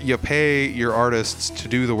sure you pay your artists to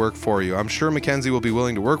do the work for you. I'm sure Mackenzie will be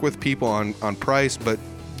willing to work with people on price, but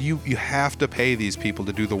you have to pay these people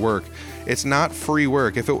to do the work. It's not free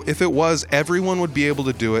work. If it was, everyone would be able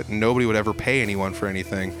to do it and nobody would ever pay anyone for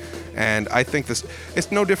anything. And I think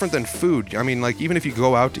it's no different than food. I mean, like, even if you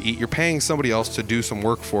go out to eat, you're paying somebody else to do some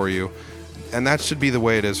work for you. And that should be the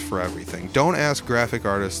way it is for everything. Don't ask graphic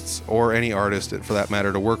artists, or any artist for that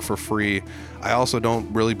matter, to work for free. I also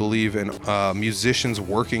don't really believe in musicians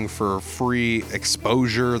working for free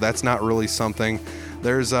exposure. That's not really something.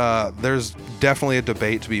 There's definitely a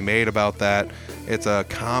debate to be made about that. It's a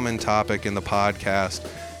common topic in the podcast.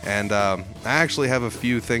 And I actually have a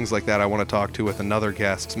few things like that I want to talk to with another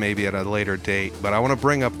guest, maybe at a later date. But I want to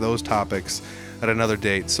bring up those topics at another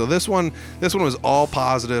date. So this one was all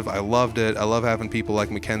positive. I loved it. I love having people like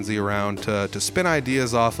Mackenzie around to spin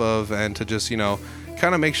ideas off of, and to just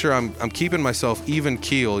kind of make sure I'm keeping myself even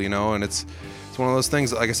keel, and it's one of those things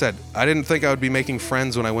that, like I said, I didn't think I would be making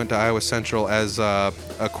friends when I went to Iowa Central as a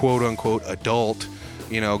quote unquote adult,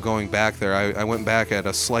 going back there. I went back at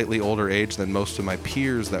a slightly older age than most of my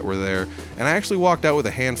peers that were there, and I actually walked out with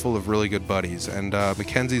a handful of really good buddies, and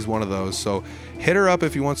Mackenzie's one of those. So hit her up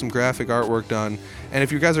if you want some graphic artwork done. And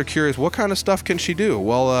if you guys are curious, what kind of stuff can she do?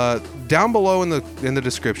 Well, down below in the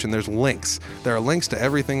description, there's links. There are links to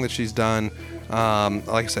everything that she's done.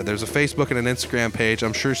 Like I said, there's a Facebook and an Instagram page.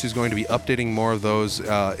 I'm sure she's going to be updating more of those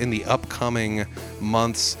in the upcoming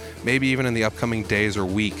months, maybe even in the upcoming days or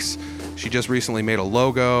weeks. She just recently made a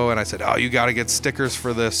logo, and I said, oh, you got to get stickers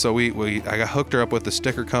for this. So I got hooked her up with the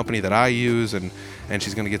sticker company that I use, and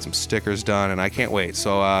she's going to get some stickers done, and I can't wait.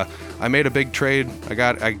 So I made a big trade.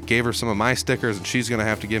 I gave her some of my stickers, and she's going to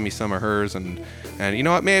have to give me some of hers. And you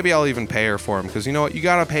know what? Maybe I'll even pay her for them, because you know what? You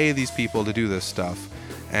got to pay these people to do this stuff.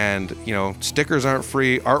 And, stickers aren't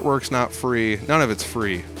free. Artwork's not free. None of it's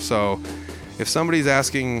free. So if somebody's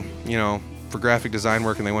asking, for graphic design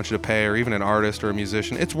work and they want you to pay, or even an artist or a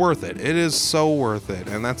musician, it's worth it. It is so worth it.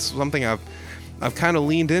 And that's something I've kind of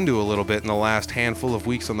leaned into a little bit in the last handful of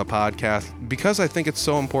weeks on the podcast, because I think it's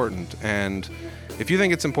so important. And if you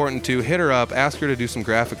think it's important too, hit her up, ask her to do some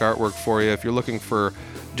graphic artwork for you. If you're looking for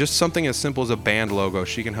just something as simple as a band logo,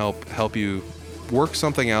 she can help you work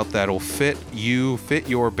something out that'll fit you, fit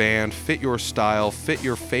your band, fit your style, fit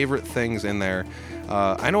your favorite things in there.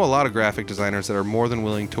 I know a lot of graphic designers that are more than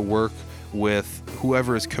willing to work with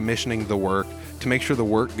whoever is commissioning the work to make sure the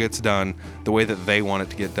work gets done the way that they want it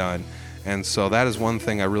to get done. And so that is one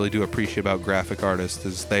thing I really do appreciate about graphic artists,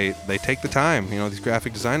 is they take the time. These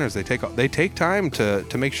graphic designers, they take time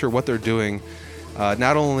to make sure what they're doing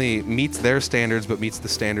not only meets their standards, but meets the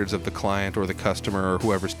standards of the client or the customer or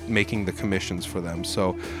whoever's making the commissions for them.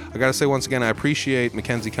 So I got to say, once again, I appreciate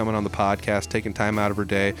Mackenzie coming on the podcast, taking time out of her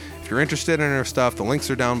day. If you're interested in her stuff, the links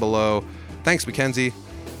are down below. Thanks, Mackenzie.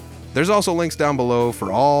 There's also links down below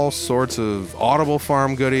for all sorts of Audible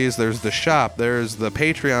Farm goodies. There's the shop. There's the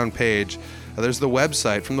Patreon page. There's the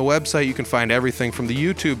website. From the website, you can find everything from the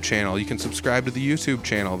YouTube channel. You can subscribe to the YouTube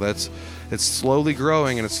channel. It's slowly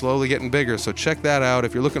growing and it's slowly getting bigger, so check that out.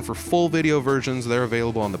 If you're looking for full video versions, they're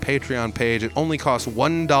available on the Patreon page. It only costs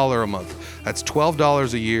 $1 a month. That's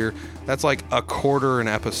 $12 a year. That's like a quarter an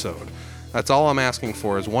episode. That's all I'm asking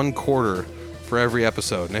for is 1/4 for every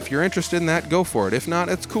episode. And if you're interested in that, go for it. If not,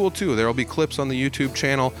 it's cool too. There will be clips on the YouTube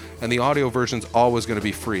channel, and the audio version's always going to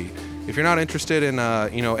be free. If you're not interested in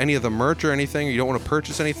any of the merch or anything, or you don't want to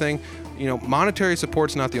purchase anything, monetary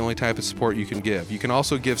support's not the only type of support you can give. You can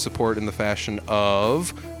also give support in the fashion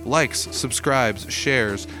of likes, subscribes,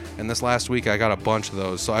 shares, and this last week I got a bunch of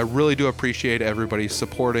those. So I really do appreciate everybody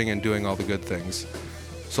supporting and doing all the good things.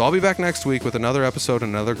 So I'll be back next week with another episode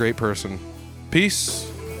and another great person. Peace.